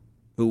Chauvin,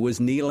 who was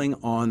kneeling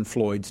on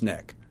Floyd's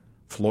neck.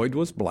 Floyd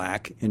was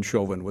black and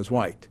Chauvin was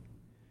white.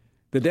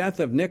 The death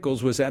of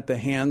Nichols was at the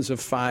hands of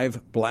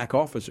 5 black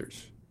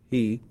officers.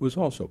 He was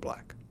also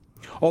black.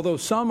 Although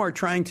some are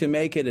trying to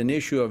make it an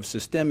issue of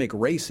systemic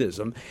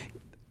racism,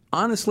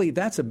 honestly,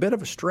 that's a bit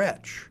of a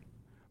stretch,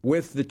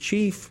 with the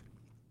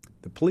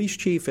police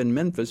chief in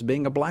Memphis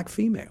being a black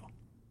female.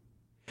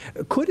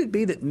 Could it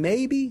be that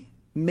maybe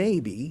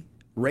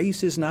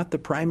race is not the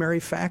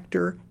primary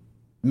factor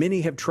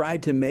many have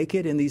tried to make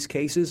it in these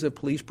cases of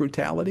police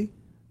brutality?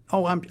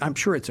 Oh, I'm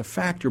sure it's a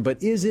factor,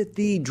 but is it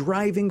the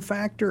driving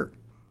factor?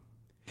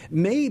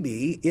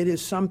 Maybe it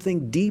is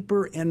something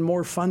deeper and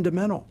more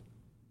fundamental.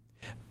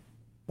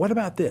 What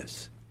about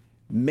this?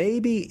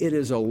 Maybe it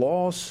is a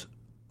loss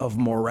of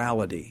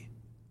morality,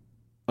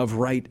 of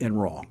right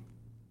and wrong.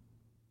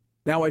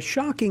 Now, as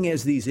shocking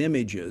as these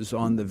images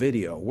on the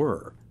video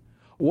were,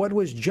 what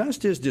was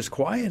just as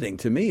disquieting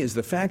to me is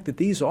the fact that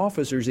these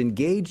officers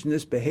engaged in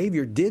this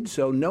behavior did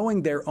so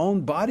knowing their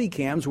own body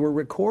cams were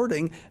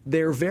recording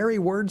their very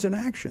words and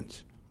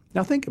actions.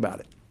 Now think about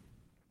it.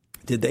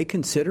 Did they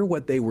consider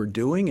what they were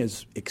doing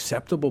as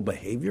acceptable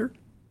behavior?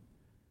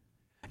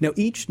 Now,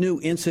 each new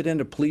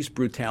incident of police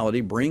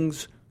brutality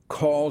brings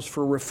calls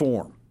for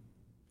reform,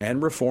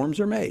 and reforms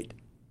are made.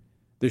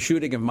 The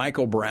shooting of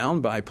Michael Brown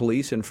by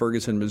police in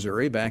Ferguson,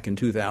 Missouri back in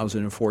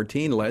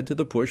 2014 led to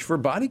the push for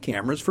body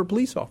cameras for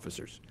police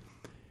officers.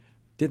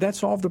 Did that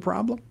solve the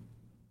problem?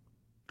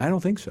 I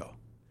don't think so.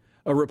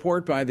 A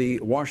report by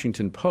the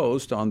Washington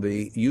Post on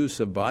the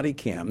use of body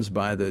cams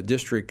by the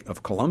District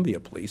of Columbia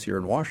Police here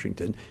in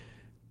Washington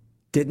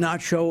did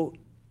not show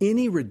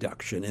any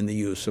reduction in the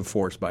use of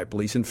force by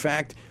police. In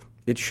fact,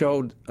 it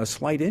showed a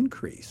slight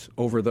increase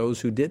over those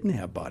who didn't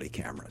have body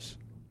cameras.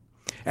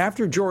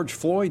 After George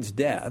Floyd's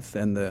death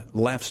and the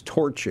left's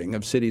torching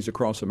of cities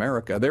across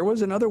America, there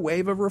was another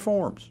wave of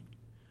reforms.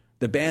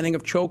 The banning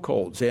of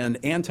chokeholds and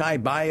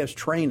anti-bias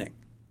training.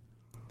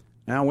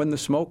 Now, when the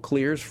smoke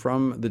clears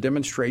from the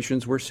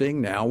demonstrations we're seeing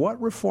now,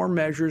 what reform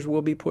measures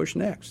will be pushed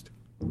next?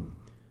 All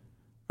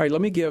right,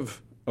 let me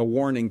give a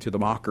warning to the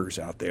mockers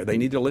out there. They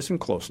need to listen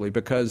closely,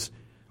 because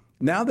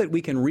now that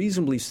we can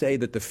reasonably say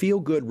that the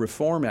feel-good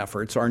reform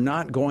efforts are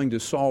not going to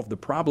solve the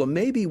problem,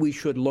 maybe we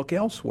should look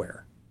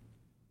elsewhere.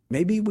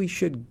 Maybe we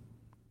should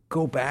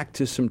go back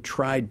to some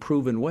tried,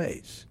 proven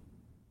ways.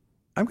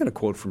 I'm going to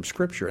quote from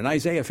Scripture. In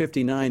Isaiah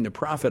 59, the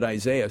prophet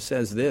Isaiah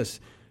says this,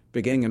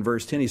 beginning in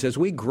verse 10. He says,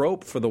 "We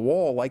grope for the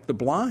wall like the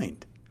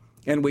blind,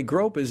 and we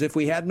grope as if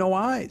we had no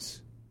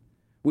eyes.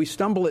 We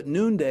stumble at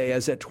noonday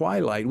as at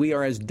twilight. We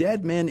are as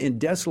dead men in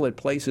desolate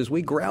places.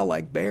 We growl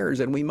like bears,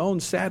 and we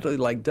moan sadly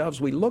like doves.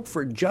 We look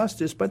for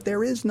justice, but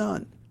there is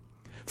none.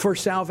 For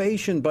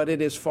salvation, but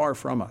it is far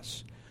from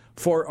us.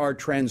 For our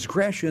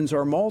transgressions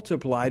are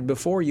multiplied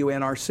before you,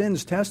 and our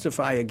sins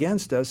testify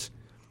against us.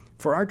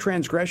 For our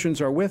transgressions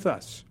are with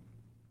us,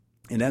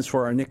 and as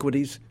for our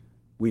iniquities,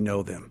 we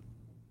know them."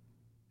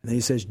 And then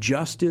he says,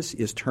 "Justice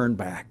is turned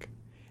back,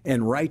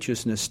 and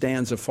righteousness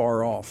stands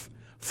afar off.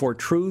 For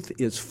truth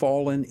is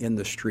fallen in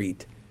the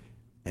street,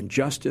 and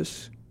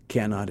justice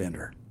cannot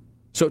enter."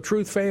 So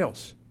truth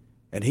fails,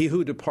 and he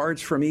who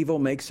departs from evil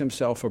makes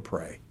himself a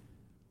prey.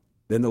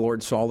 Then the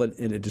Lord saw it,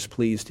 and it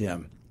displeased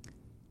him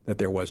that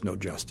there was no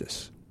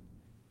justice.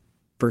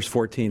 Verse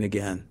 14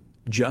 again,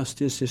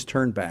 "Justice is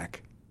turned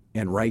back,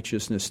 and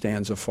righteousness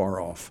stands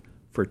afar off,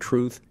 for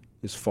truth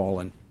is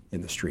fallen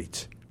in the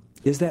streets."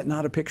 Is that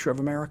not a picture of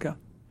America?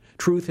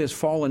 Truth has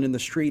fallen in the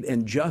street,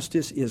 and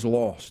justice is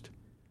lost.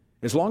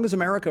 As long as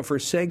America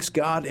forsakes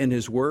God and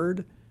His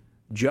Word,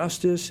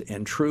 justice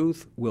and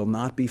truth will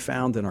not be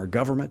found in our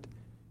government.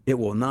 It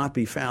will not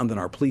be found in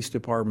our police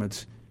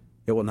departments.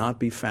 It will not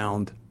be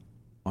found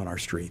on our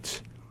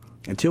streets.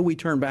 Until we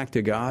turn back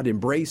to God,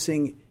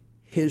 embracing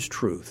His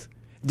truth,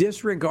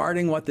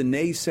 disregarding what the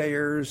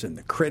naysayers and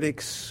the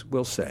critics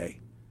will say,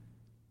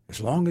 as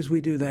long as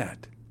we do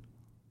that,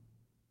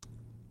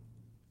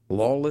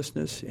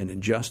 lawlessness and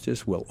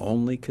injustice will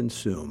only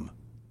consume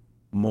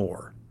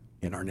more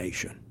in our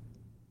nation.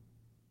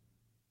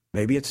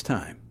 Maybe it's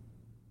time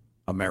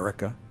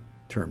America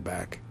turned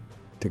back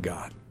to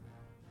God.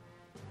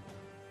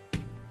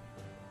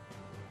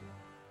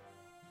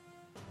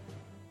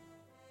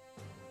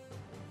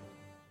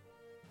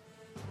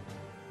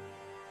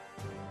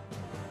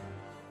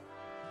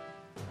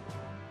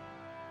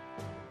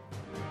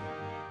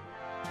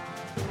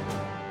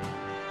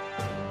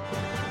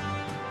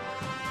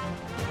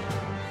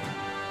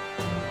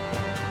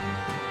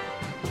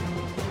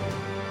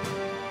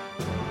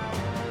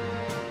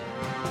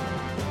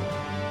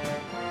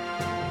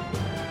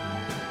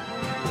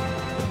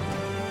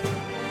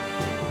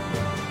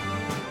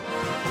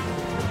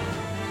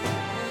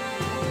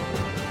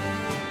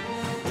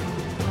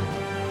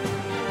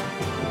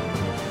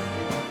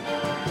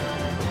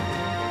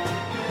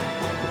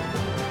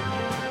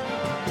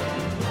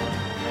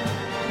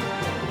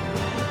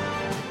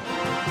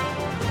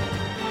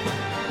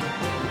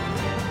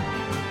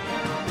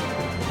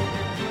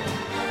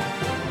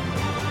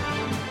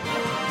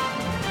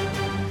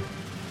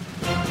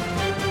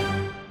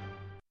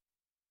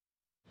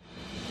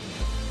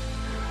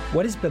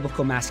 What is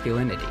biblical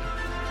masculinity?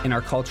 In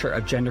our culture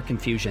of gender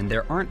confusion,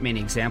 there aren't many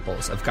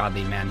examples of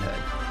godly manhood.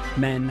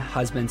 Men,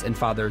 husbands, and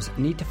fathers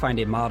need to find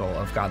a model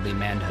of godly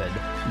manhood,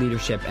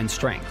 leadership, and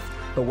strength.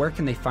 But where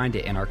can they find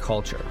it in our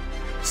culture?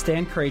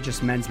 Stand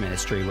Courageous Men's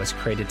Ministry was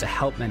created to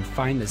help men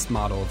find this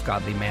model of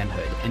godly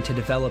manhood and to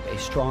develop a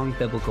strong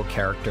biblical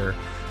character,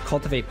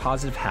 cultivate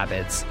positive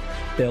habits,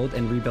 build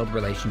and rebuild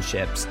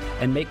relationships,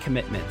 and make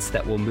commitments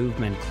that will move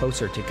men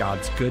closer to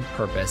God's good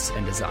purpose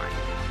and design.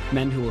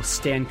 Men who will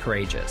stand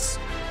courageous.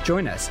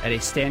 Join us at a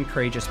Stand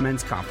Courageous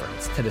Men's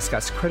Conference to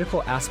discuss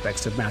critical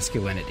aspects of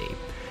masculinity.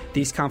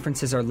 These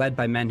conferences are led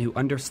by men who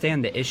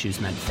understand the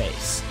issues men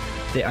face.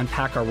 They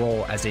unpack our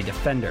role as a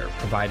defender,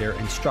 provider,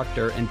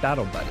 instructor, and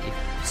battle buddy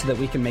so that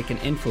we can make an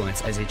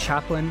influence as a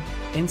chaplain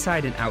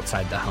inside and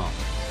outside the home.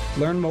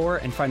 Learn more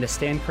and find a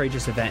Stand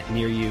Courageous event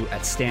near you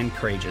at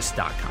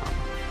standcourageous.com.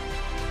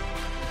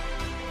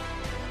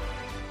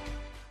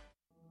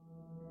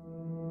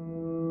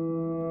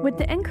 With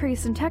the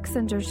increase in tech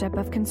censorship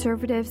of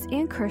conservatives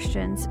and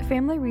Christians,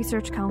 Family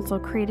Research Council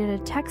created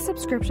a tech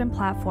subscription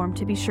platform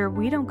to be sure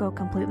we don't go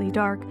completely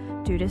dark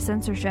due to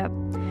censorship.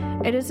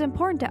 It is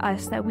important to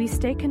us that we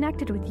stay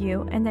connected with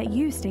you and that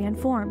you stay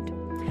informed.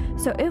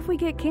 So if we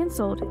get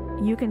canceled,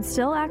 you can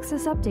still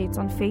access updates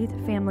on faith,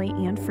 family,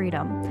 and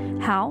freedom.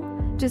 How?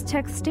 Just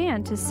text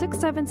STAND to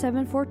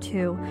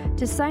 67742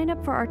 to sign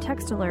up for our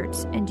text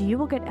alerts, and you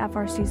will get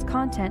FRC's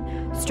content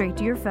straight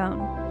to your phone.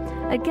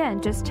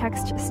 Again, just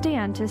text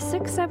STAND to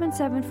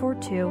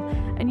 67742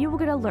 and you will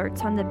get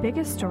alerts on the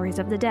biggest stories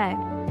of the day.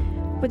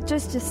 With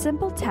just a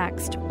simple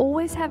text,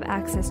 always have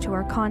access to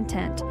our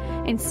content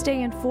and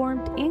stay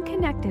informed and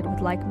connected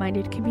with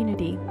like-minded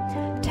community.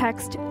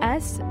 Text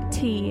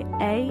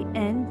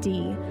STAND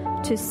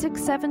to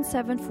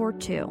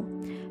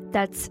 67742.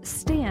 That's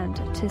STAND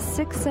to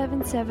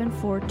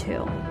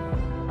 67742.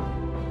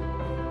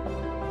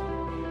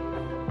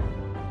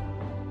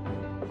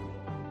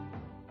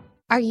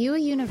 Are you a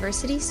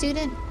university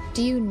student?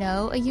 Do you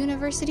know a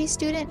university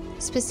student,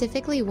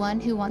 specifically one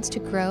who wants to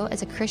grow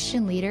as a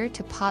Christian leader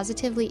to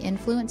positively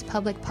influence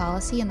public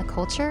policy and the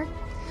culture?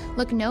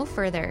 Look no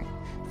further.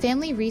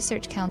 Family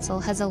Research Council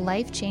has a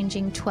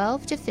life-changing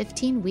 12 to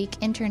 15-week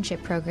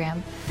internship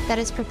program that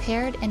has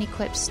prepared and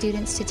equipped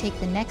students to take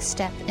the next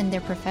step in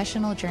their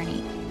professional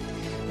journey.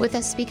 With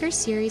a speaker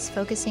series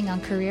focusing on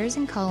careers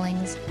and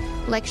callings,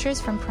 lectures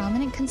from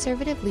prominent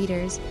conservative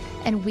leaders,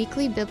 and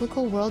weekly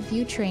biblical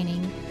worldview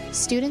training,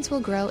 students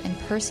will grow in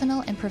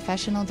personal and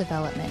professional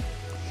development.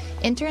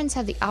 Interns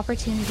have the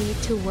opportunity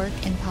to work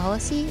in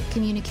policy,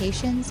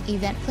 communications,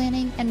 event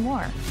planning, and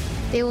more.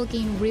 They will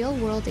gain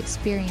real-world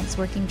experience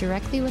working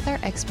directly with our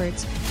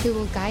experts who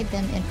will guide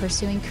them in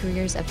pursuing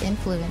careers of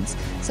influence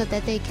so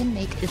that they can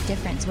make a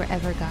difference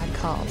wherever God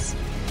calls.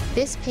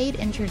 This paid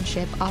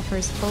internship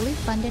offers fully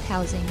funded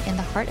housing in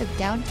the heart of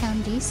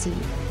downtown DC,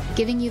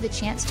 giving you the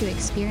chance to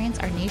experience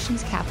our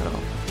nation's capital.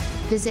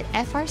 Visit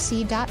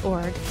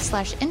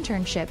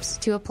frc.org/internships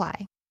to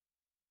apply.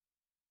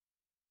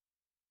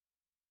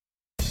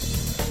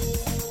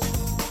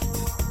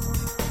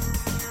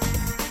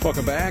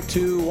 Welcome back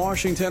to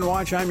Washington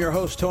Watch. I'm your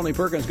host, Tony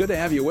Perkins. Good to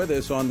have you with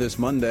us on this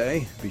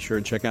Monday. Be sure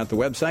to check out the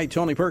website,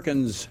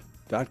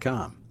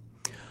 tonyperkins.com.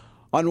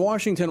 On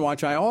Washington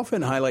Watch, I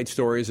often highlight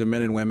stories of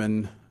men and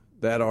women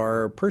that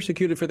are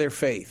persecuted for their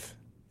faith.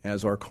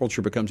 As our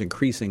culture becomes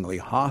increasingly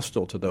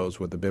hostile to those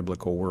with a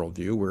biblical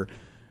worldview, we're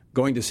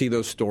going to see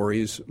those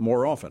stories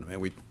more often. I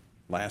mean,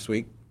 last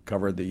week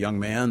covered the young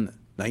man,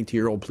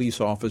 19-year-old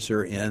police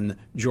officer in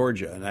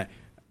Georgia. And I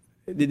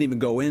didn't even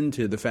go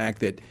into the fact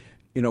that,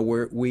 you know,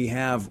 we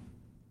have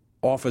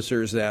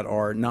officers that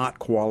are not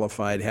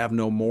qualified, have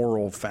no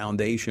moral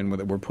foundation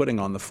that we're putting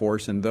on the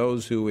force, and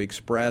those who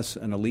express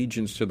an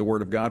allegiance to the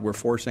Word of God we're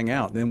forcing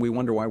out. Then we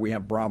wonder why we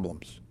have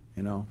problems,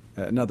 you know,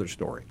 another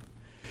story.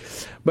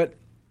 But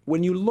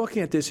when you look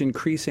at this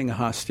increasing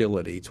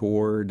hostility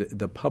toward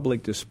the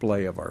public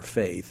display of our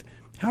faith,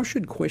 how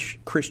should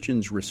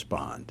Christians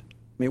respond? I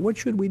mean, what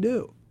should we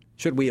do?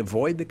 Should we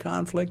avoid the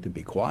conflict and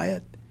be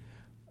quiet?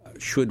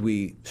 Should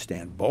we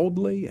stand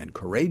boldly and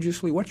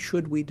courageously? What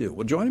should we do?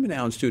 Well, joining me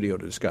now in studio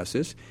to discuss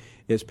this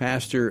is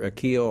Pastor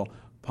Akil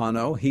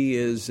Pano. He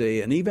is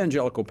an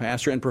evangelical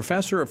pastor and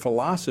professor of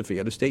philosophy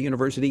at a state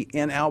university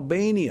in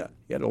Albania.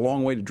 He had a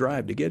long way to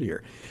drive to get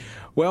here.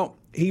 Well,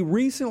 he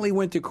recently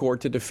went to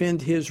court to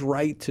defend his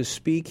right to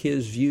speak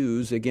his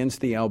views against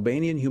the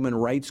Albanian Human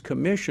Rights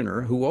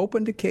Commissioner, who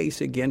opened a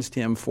case against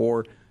him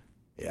for,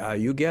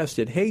 you guessed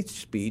it, hate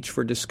speech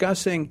for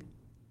discussing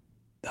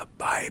the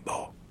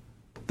Bible.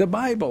 The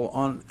Bible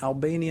on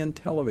Albanian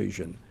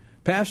television.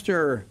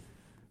 Pastor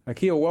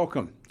Akil,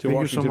 welcome to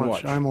Washington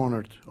Watch. Thank you so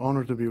much. I'm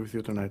honored to be with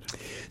you tonight.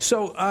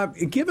 So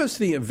give us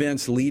the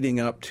events leading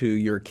up to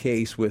your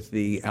case with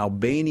the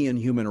Albanian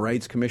Human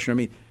Rights Commissioner. I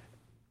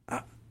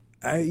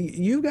mean,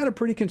 you've got a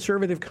pretty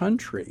conservative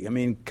country. I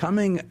mean,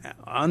 coming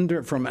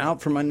from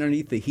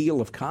underneath the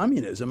heel of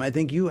communism, I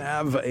think you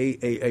have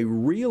a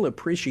real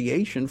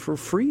appreciation for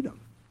freedom.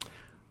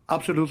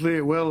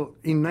 Absolutely. Well,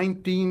 in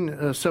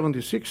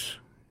 1976,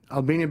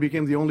 Albania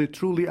became the only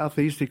truly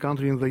atheistic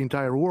country in the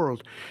entire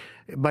world.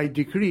 By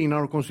decree in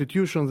our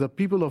constitution, the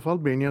people of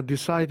Albania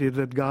decided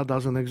that God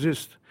doesn't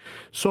exist.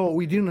 So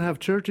we didn't have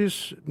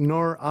churches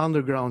nor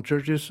underground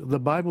churches. The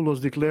Bible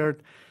was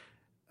declared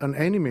an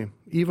enemy,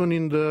 even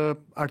in the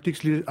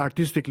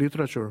artistic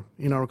literature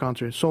in our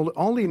country. So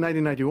only in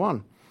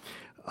 1991,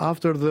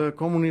 after the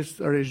communist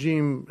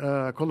regime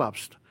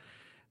collapsed,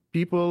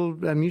 people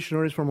and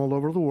missionaries from all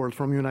over the world,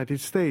 from the United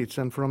States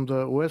and from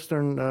the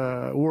Western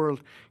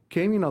world,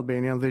 came in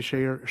Albania and they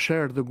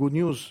shared the good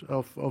news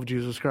of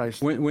Jesus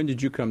Christ. When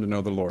did you come to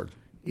know the Lord?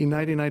 In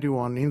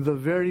 1991, in the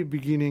very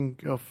beginning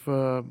of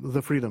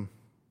the freedom.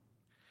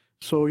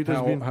 So it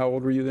has been. How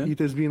old were you then? It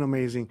has been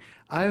amazing.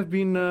 I have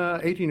been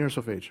 18 years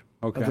of age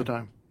at the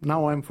time.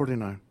 Now I'm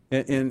 49.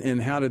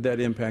 And how did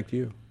that impact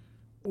you?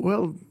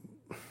 Well,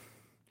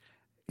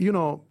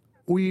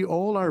 we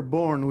all are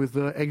born with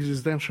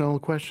existential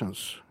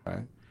questions.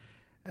 Right.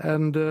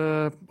 And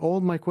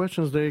all my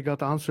questions, they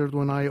got answered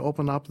when I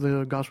opened up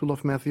the Gospel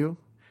of Matthew,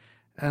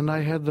 and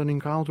I had an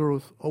encounter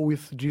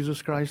with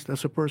Jesus Christ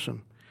as a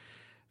person.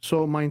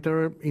 So my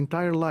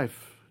entire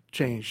life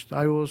changed.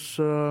 I was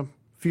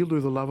filled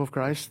with the love of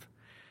Christ,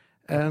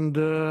 and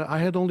I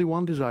had only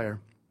one desire,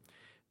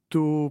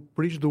 to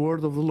preach the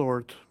word of the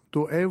Lord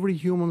to every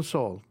human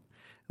soul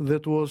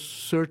that was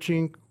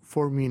searching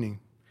for meaning.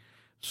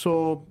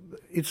 So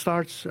it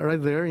starts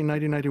right there in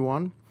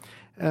 1991.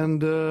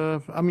 And,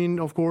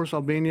 of course,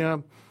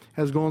 Albania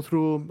has gone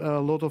through a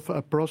lot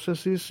of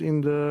processes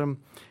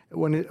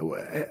when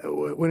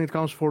it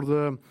comes for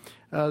the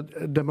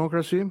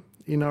democracy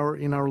in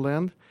our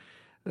land.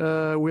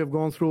 We have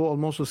gone through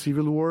almost a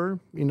civil war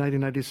in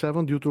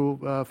 1997 due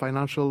to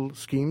financial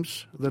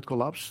schemes that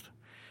collapsed.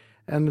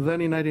 And then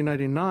in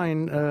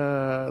 1999,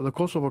 the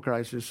Kosovo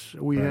crisis,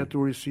 we had to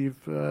receive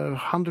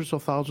hundreds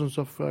of thousands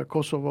of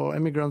Kosovo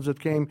immigrants that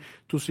came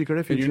to seek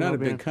refuge. And you're not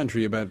in Albania. a big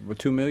country, about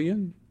 2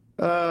 million?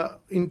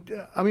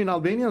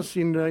 Albanians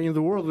in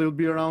the world, there will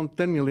be around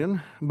 10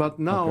 million, but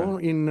now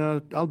in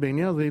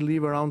Albania, they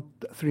live around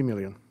 3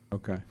 million.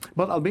 Okay.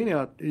 But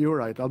Albania, you're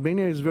right,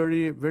 Albania is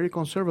very, very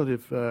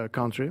conservative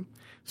country.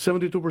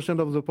 72%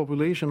 of the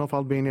population of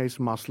Albania is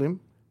Muslim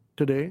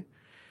today,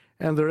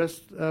 and the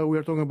rest, we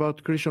are talking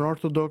about Christian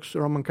Orthodox,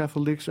 Roman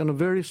Catholics, and a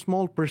very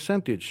small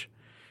percentage,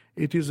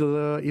 it is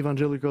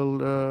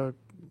evangelical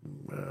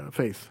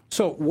faith.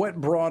 So what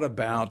brought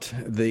about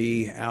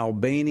the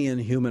Albanian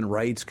Human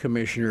Rights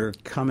Commissioner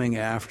coming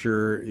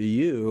after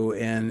you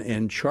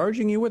and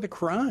charging you with a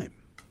crime?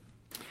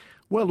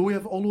 Well, we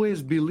have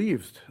always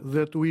believed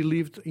that we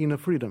lived in a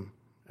freedom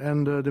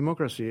and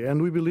democracy,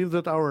 and we believe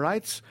that our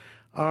rights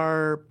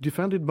are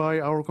defended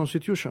by our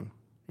Constitution.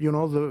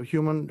 The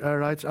human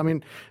rights,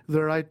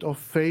 the right of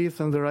faith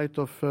and the right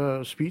of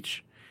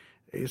speech.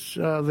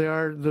 They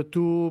are the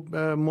two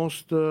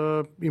most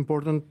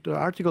important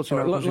articles in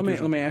our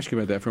Constitution. Let me ask you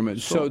about that for a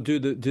minute. So do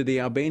the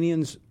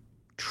Albanians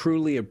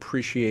truly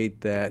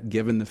appreciate that,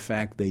 given the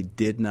fact they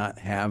did not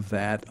have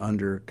that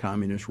under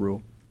communist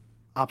rule?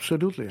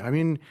 Absolutely.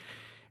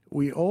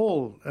 We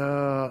all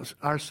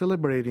are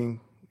celebrating,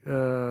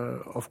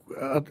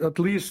 at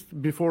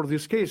least before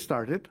this case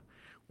started,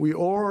 we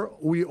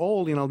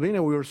all in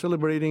Albania, we were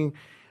celebrating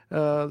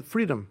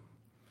freedom.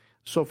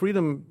 So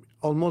freedom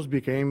almost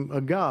became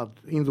a god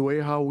in the way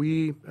how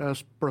we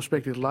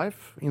prospected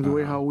life, in the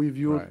way how we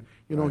viewed,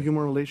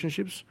 human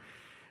relationships.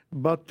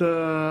 But,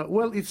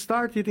 it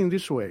started in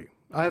this way.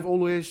 I've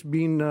always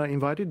been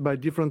invited by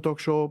different talk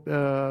show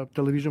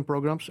television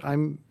programs.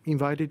 I'm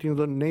invited in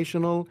the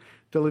national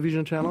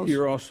television channels.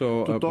 You're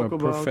also a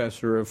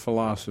professor of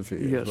philosophy.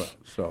 Yes.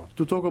 As well,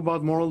 to talk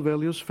about moral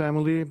values,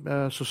 family,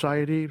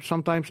 society,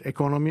 sometimes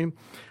economy.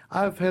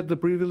 I've had the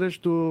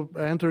privilege to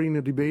enter in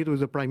a debate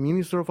with the Prime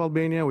Minister of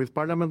Albania, with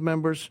parliament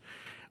members,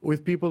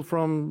 with people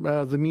from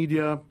the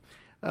media.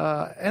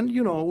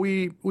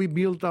 We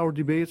built our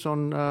debates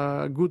on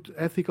good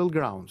ethical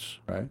grounds.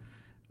 Right.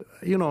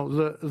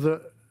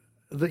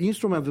 The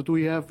instrument that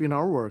we have in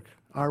our work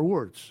are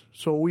words.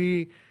 So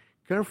we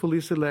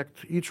carefully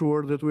select each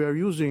word that we are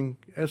using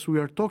as we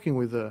are talking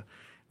with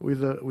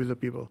the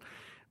people.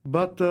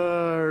 But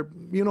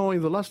in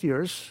the last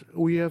years,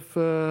 we have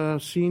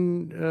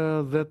seen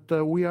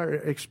that we are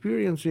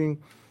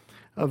experiencing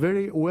a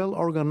very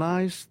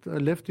well-organized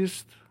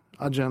leftist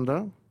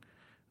agenda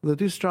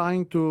that is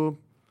trying to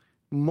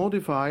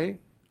modify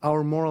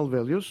our moral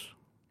values.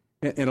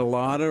 And a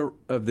lot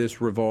of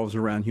this revolves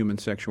around human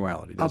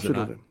sexuality, does it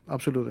not?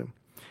 Absolutely.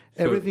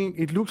 So everything,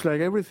 it looks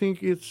like everything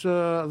is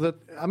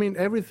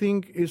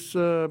everything is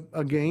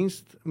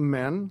against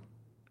man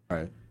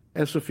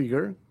as a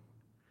figure,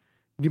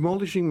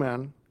 demolishing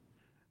man,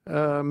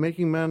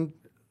 making man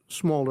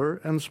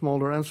smaller and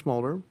smaller and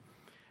smaller.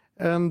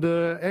 And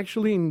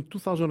actually in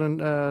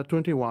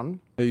 2021...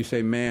 You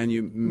say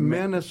man,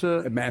 man as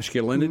a...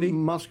 Masculinity?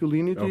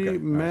 Masculinity,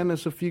 man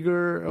as a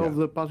figure of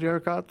the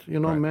patriarchate,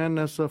 man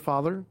as a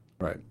father.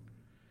 Right.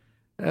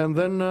 And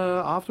then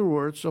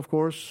afterwards, of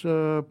course,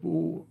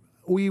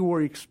 we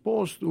were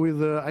exposed with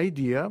the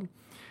idea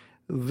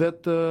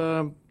that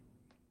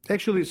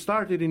actually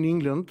started in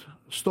England.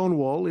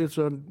 Stonewall, it's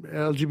an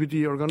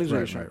LGBT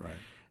organization. Right.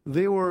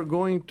 They were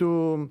going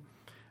to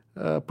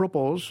they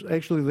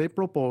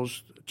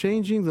proposed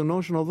changing the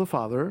notion of the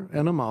father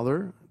and a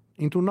mother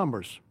into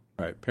numbers.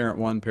 Right, parent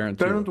one, parent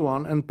two. Parent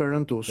one and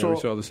parent two. So we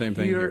saw the same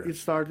thing here. It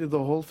started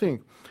the whole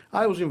thing.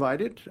 I was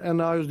invited,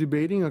 and I was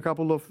debating a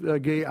couple of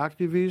gay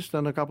activists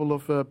and a couple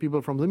of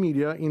people from the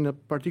media in a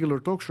particular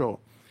talk show.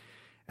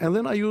 And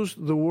then I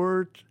used the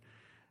word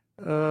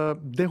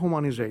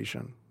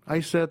dehumanization.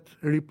 I said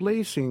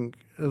replacing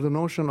the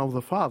notion of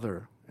the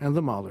father and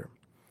the mother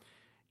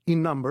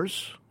in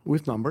numbers,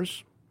 with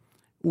numbers.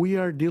 We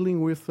are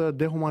dealing with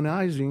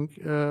dehumanizing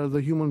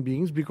the human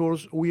beings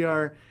because we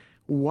are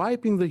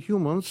wiping the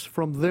humans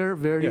from their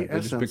very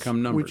essence,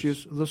 which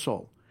is the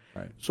soul.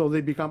 Right. So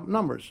they become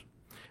numbers.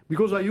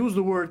 Because I use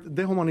the word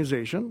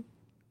dehumanization,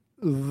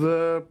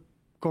 the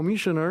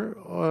commissioner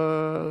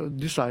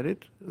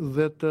decided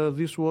that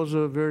this was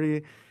a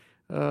very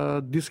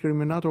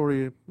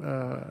discriminatory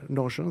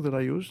notion that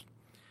I used.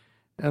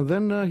 And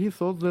then he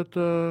thought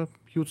that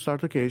he would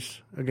start a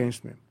case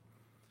against me.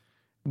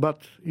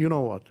 But you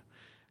know what?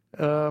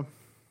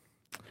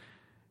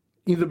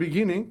 In the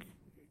beginning,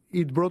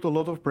 it brought a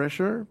lot of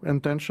pressure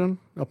and tension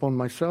upon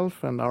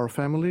myself and our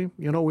family.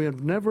 You know, we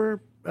have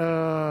never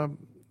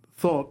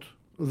thought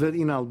that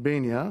in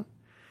Albania,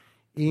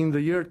 in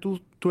the year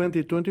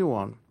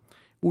 2021,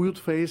 we would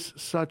face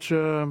such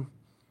a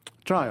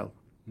trial.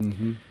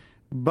 Mm-hmm.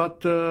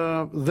 But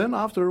then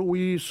after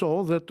we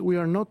saw that we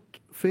are not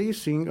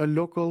facing a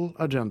local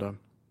agenda.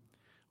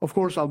 Of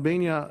course,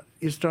 Albania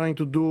is trying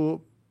to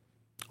do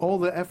all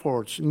the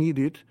efforts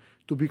needed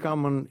to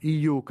become an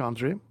EU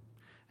country.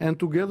 And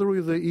together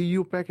with the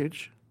EU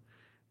package,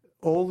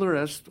 all the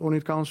rest, when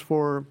it comes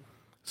for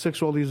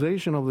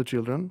sexualization of the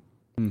children,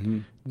 mm-hmm.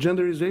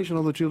 genderization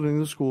of the children in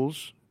the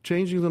schools,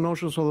 changing the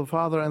notions of the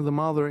father and the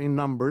mother in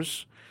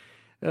numbers,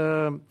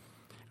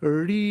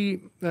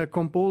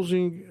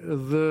 recomposing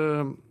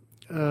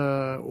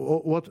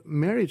what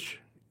marriage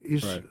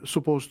is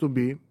supposed to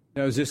be.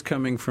 Now, is this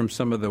coming from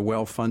some of the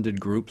well-funded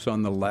groups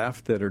on the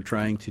left that are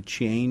trying to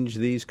change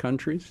these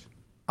countries?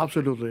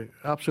 Absolutely,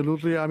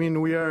 absolutely. I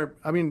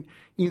mean,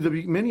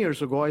 many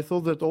years ago, I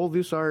thought that all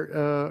these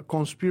are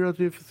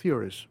conspirative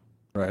theories.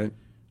 Right.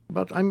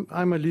 But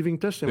I'm a living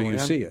testimony. So you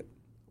see it.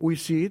 We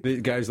see it.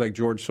 The guys like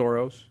George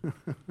Soros.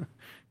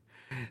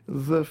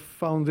 The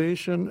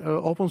foundation,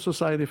 Open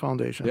Society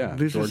Foundation. Yeah,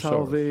 this George is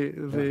how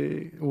Soros.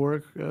 they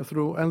work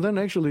through. And then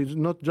actually, it's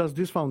not just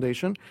this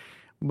foundation,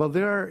 but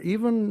there are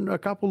even a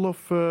couple of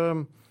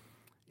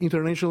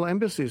international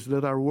embassies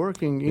that are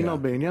working in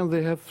Albania, and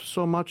they have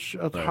so much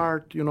at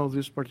heart, you know,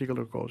 this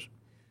particular cause.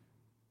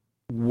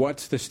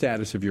 What's the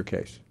status of your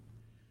case?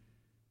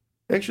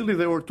 Actually,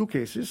 there were two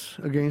cases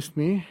against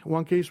me.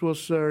 One case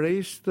was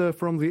raised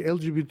from the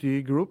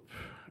LGBT group,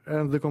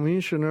 and the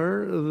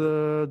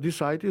commissioner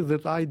decided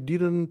that I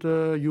didn't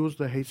use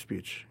the hate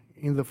speech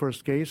in the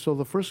first case, so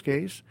the first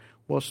case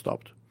was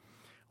stopped.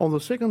 On the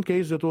second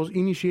case that was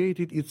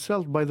initiated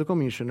itself by the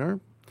commissioner,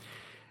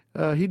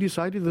 he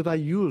decided that I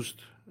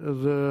used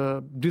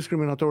the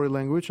discriminatory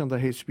language and the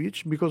hate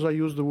speech because I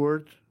used the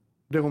word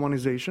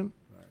dehumanization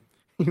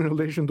in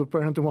relation to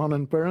parent 1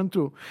 and parent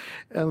 2.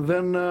 And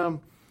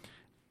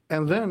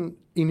then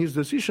in his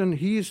decision,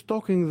 he is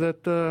talking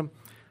that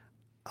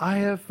I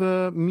have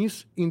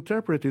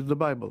misinterpreted the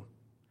Bible.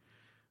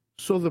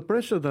 So the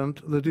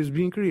precedent that is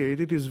being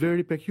created is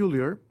very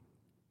peculiar.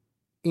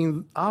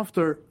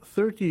 After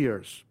 30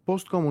 years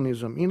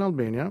post-communism in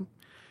Albania,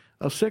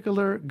 a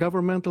secular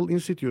governmental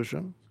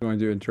institution going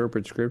to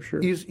interpret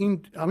Scripture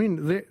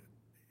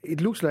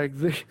it looks like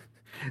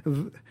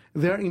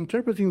they are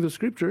interpreting the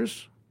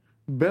Scriptures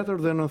better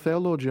than a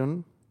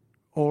theologian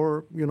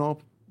or, you know,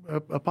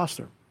 a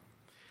pastor.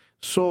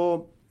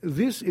 So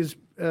this is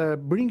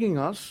bringing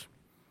us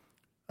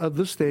at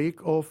the stake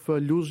of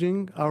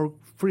losing our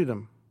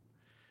freedom.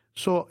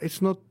 So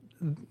it's not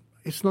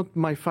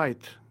my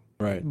fight,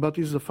 right? But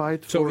it's the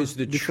fight. So for is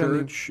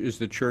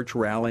the church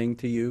rallying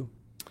to you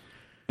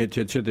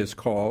to this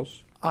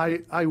cause?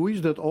 I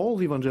wish that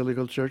all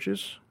evangelical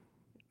churches,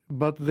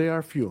 but they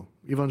are few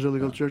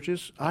evangelical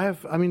churches.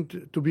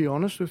 To be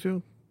honest with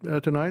you,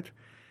 tonight,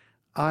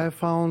 I have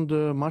found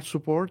much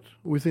support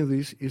within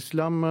this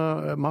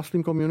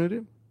Muslim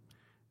community.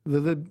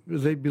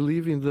 They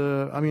believe in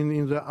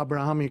the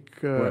Abrahamic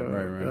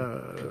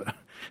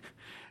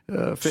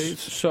faith.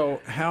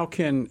 So how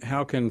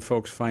can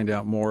folks find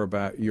out more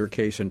about your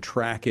case and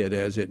track it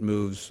as it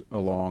moves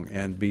along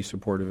and be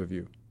supportive of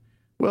you?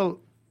 Well,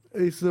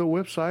 it's the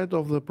website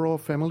of the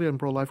Pro-Family and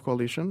Pro-Life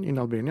Coalition in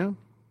Albania,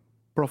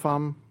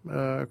 Pro-Fam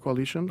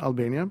Coalition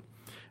Albania.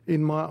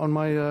 On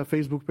my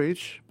Facebook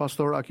page,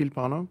 Pastor Akil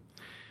Pano.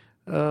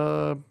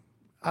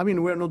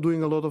 We're not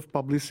doing a lot of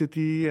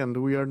publicity, and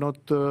we are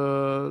not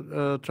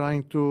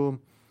trying to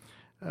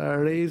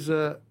raise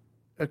a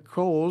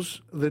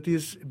cause that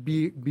is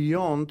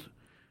beyond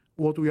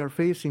what we are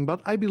facing.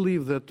 But I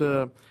believe that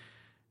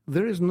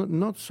there is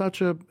not such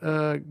a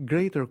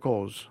greater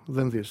cause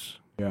than this.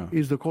 Yeah.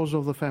 Is the cause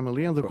of the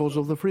family and the cause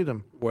of the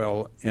freedom.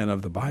 Well, and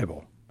of the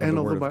Bible. And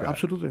of the Bible,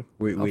 absolutely.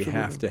 We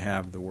have to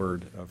have the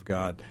Word of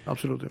God.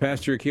 Absolutely.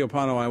 Pastor Akil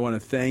Pano, I want to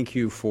thank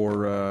you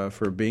for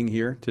being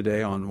here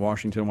today on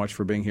Washington Watch,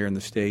 for being here in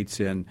the States,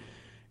 and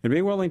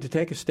being willing to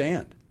take a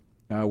stand.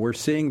 We're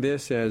seeing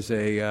this as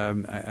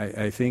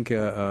I think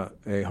a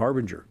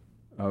harbinger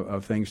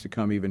of things to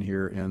come even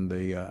here in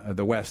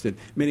the West. In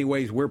many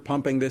ways, we're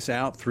pumping this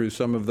out through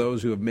some of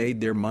those who have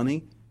made their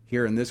money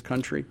here in this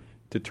country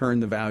to turn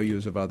the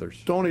values of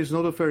others. Tony, it's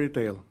not a fairy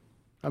tale.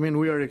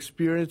 We are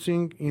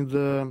experiencing in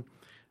the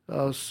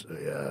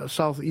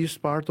southeast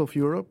part of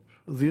Europe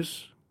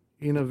this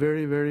in a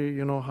very, very,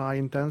 high,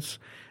 intense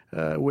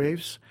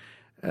waves,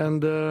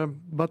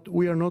 but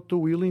we are not too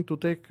willing to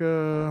take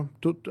to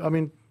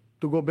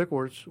go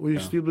backwards. We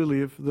still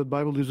believe that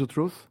Bible is the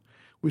truth.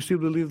 We still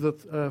believe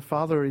that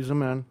father is a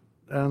man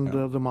and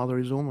the mother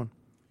is a woman.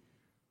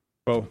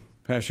 Well,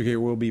 Pastor Keir,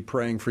 we'll be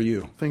praying for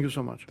you. Thank you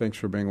so much. Thanks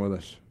for being with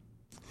us.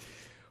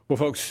 Well,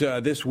 folks,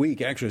 this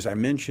week, actually, as I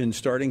mentioned,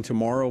 starting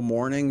tomorrow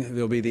morning,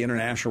 there'll be the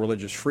International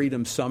Religious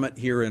Freedom Summit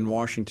here in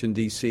Washington,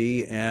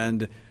 D.C.,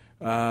 and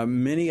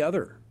many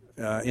other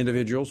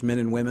individuals, men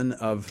and women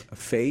of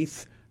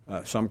faith,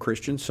 some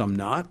Christians, some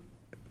not,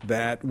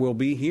 that will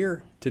be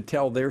here to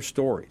tell their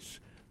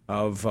stories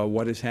of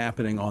what is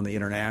happening on the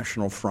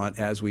international front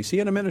as we see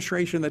an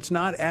administration that's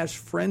not as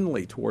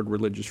friendly toward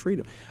religious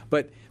freedom.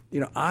 But,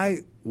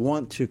 I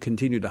want to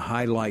continue to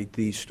highlight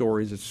these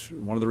stories. It's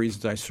one of the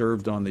reasons I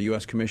served on the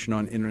U.S. Commission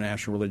on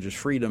International Religious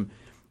Freedom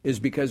is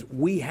because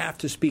we have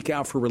to speak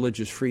out for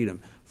religious freedom,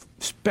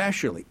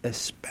 especially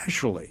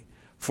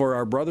for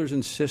our brothers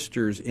and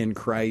sisters in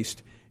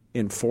Christ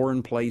in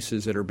foreign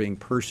places that are being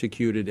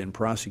persecuted and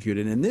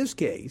prosecuted. In this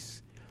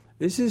case,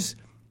 this is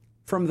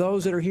from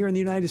those that are here in the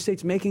United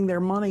States making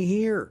their money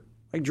here,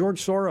 like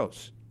George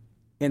Soros,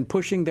 and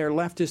pushing their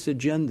leftist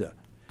agenda.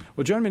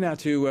 Well, join me now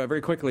to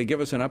very quickly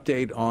give us an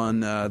update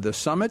on the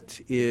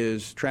summit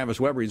is Travis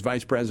Weber. He's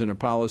Vice President of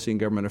Policy and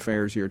Government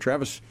Affairs here.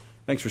 Travis,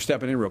 thanks for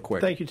stepping in real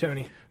quick. Thank you,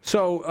 Tony.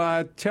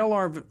 So tell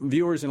our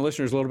viewers and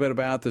listeners a little bit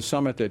about the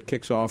summit that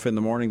kicks off in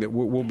the morning. That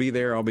we'll be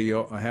there. I'll be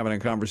having a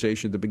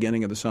conversation at the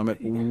beginning of the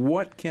summit.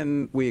 What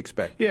can we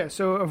expect? Yeah,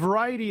 so a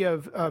variety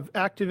of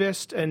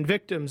activists and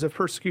victims of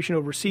persecution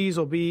overseas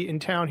will be in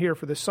town here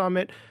for the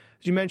summit.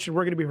 As you mentioned,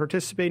 we're going to be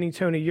participating.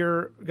 Tony,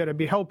 you're going to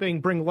be helping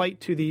bring light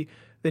to the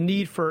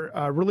need for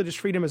religious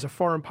freedom as a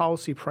foreign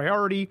policy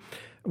priority.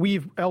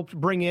 We've helped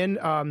bring in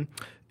an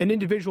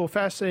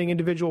fascinating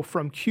individual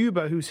from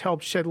Cuba who's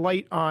helped shed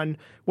light on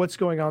what's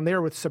going on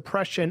there with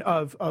suppression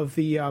of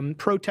the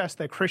protests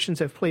that Christians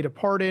have played a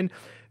part in.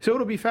 So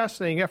it'll be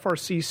fascinating.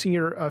 FRC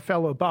senior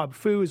fellow Bob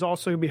Fu is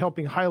also going to be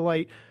helping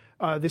highlight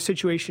the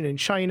situation in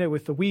China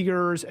with the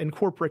Uyghurs and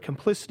corporate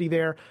complicity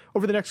there.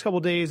 Over the next couple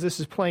of days,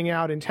 this is playing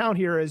out in town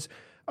here as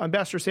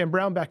Ambassador Sam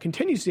Brownback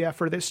continues the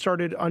effort that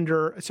started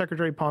under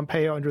Secretary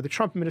Pompeo under the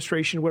Trump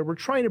administration, where we're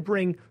trying to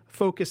bring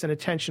focus and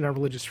attention on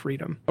religious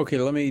freedom. Okay,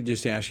 let me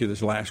just ask you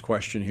this last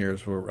question here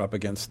as we're up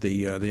against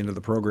the end of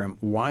the program.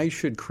 Why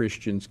should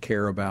Christians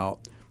care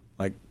about,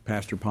 like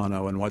Pastor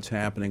Pano, and what's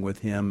happening with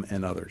him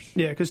and others?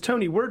 Yeah, because,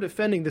 Tony, we're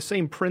defending the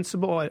same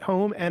principle at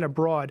home and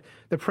abroad.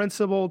 The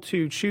principle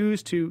to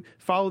choose to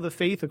follow the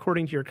faith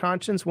according to your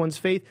conscience, one's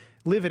faith,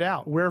 live it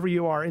out wherever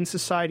you are in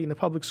society, in the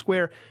public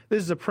square.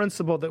 This is a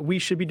principle that we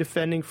should be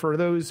defending for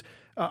those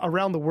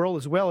around the world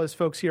as well as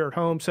folks here at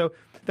home. So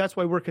that's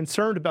why we're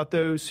concerned about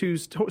those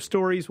whose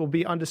stories will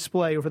be on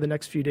display over the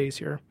next few days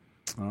here.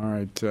 All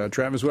right.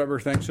 Travis Weber,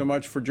 thanks so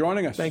much for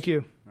joining us. Thank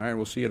you. All right,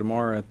 we'll see you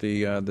tomorrow at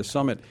the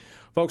summit.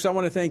 Folks, I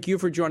want to thank you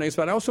for joining us,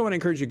 but I also want to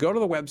encourage you to go to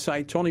the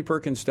website,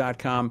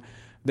 TonyPerkins.com.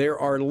 There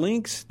are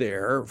links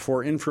there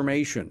for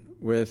information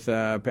with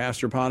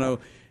Pastor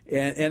Pano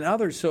and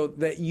others so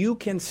that you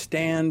can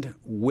stand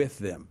with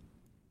them.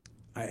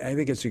 I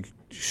think it's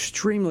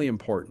extremely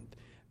important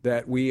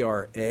that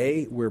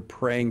we're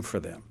praying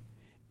for them.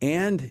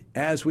 And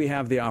as we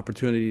have the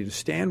opportunity to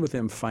stand with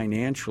him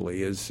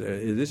financially, this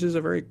is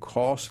a very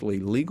costly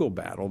legal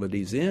battle that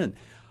he's in.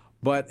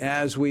 But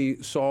as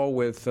we saw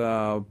with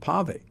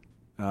Pave,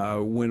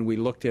 when we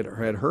looked at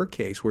her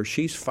case, where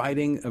she's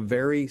fighting a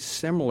very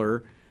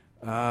similar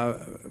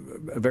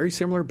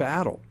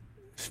battle,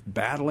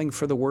 battling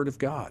for the Word of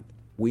God,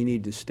 we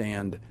need to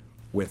stand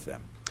with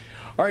them.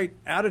 All right,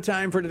 out of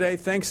time for today.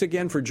 Thanks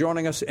again for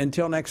joining us.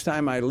 Until next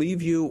time, I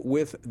leave you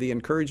with the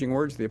encouraging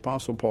words of the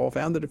Apostle Paul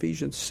found in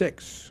Ephesians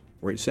 6,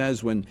 where he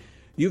says, when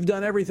you've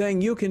done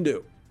everything you can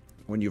do,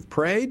 when you've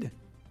prayed,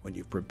 when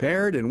you've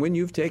prepared, and when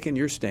you've taken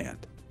your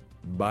stand,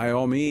 by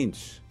all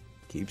means,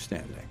 keep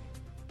standing.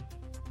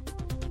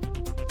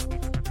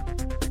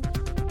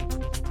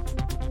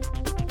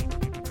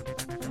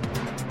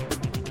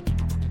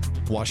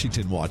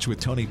 Washington Watch with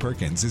Tony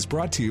Perkins is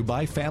brought to you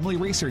by Family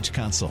Research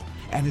Council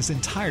and is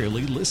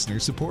entirely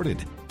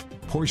listener-supported.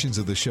 Portions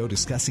of the show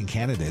discussing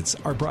candidates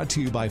are brought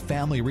to you by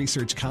Family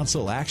Research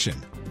Council Action.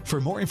 For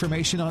more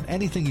information on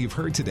anything you've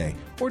heard today,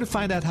 or to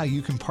find out how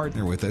you can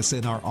partner with us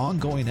in our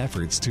ongoing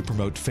efforts to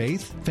promote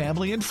faith,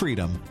 family, and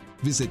freedom,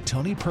 visit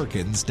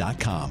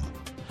TonyPerkins.com.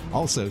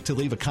 Also, to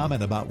leave a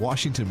comment about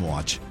Washington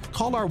Watch,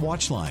 call our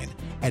watch line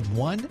at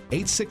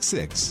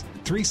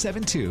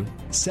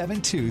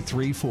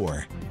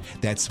 1-866-372-7234.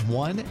 That's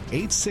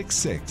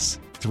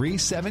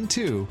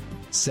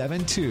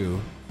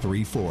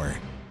 1-866-372-7234.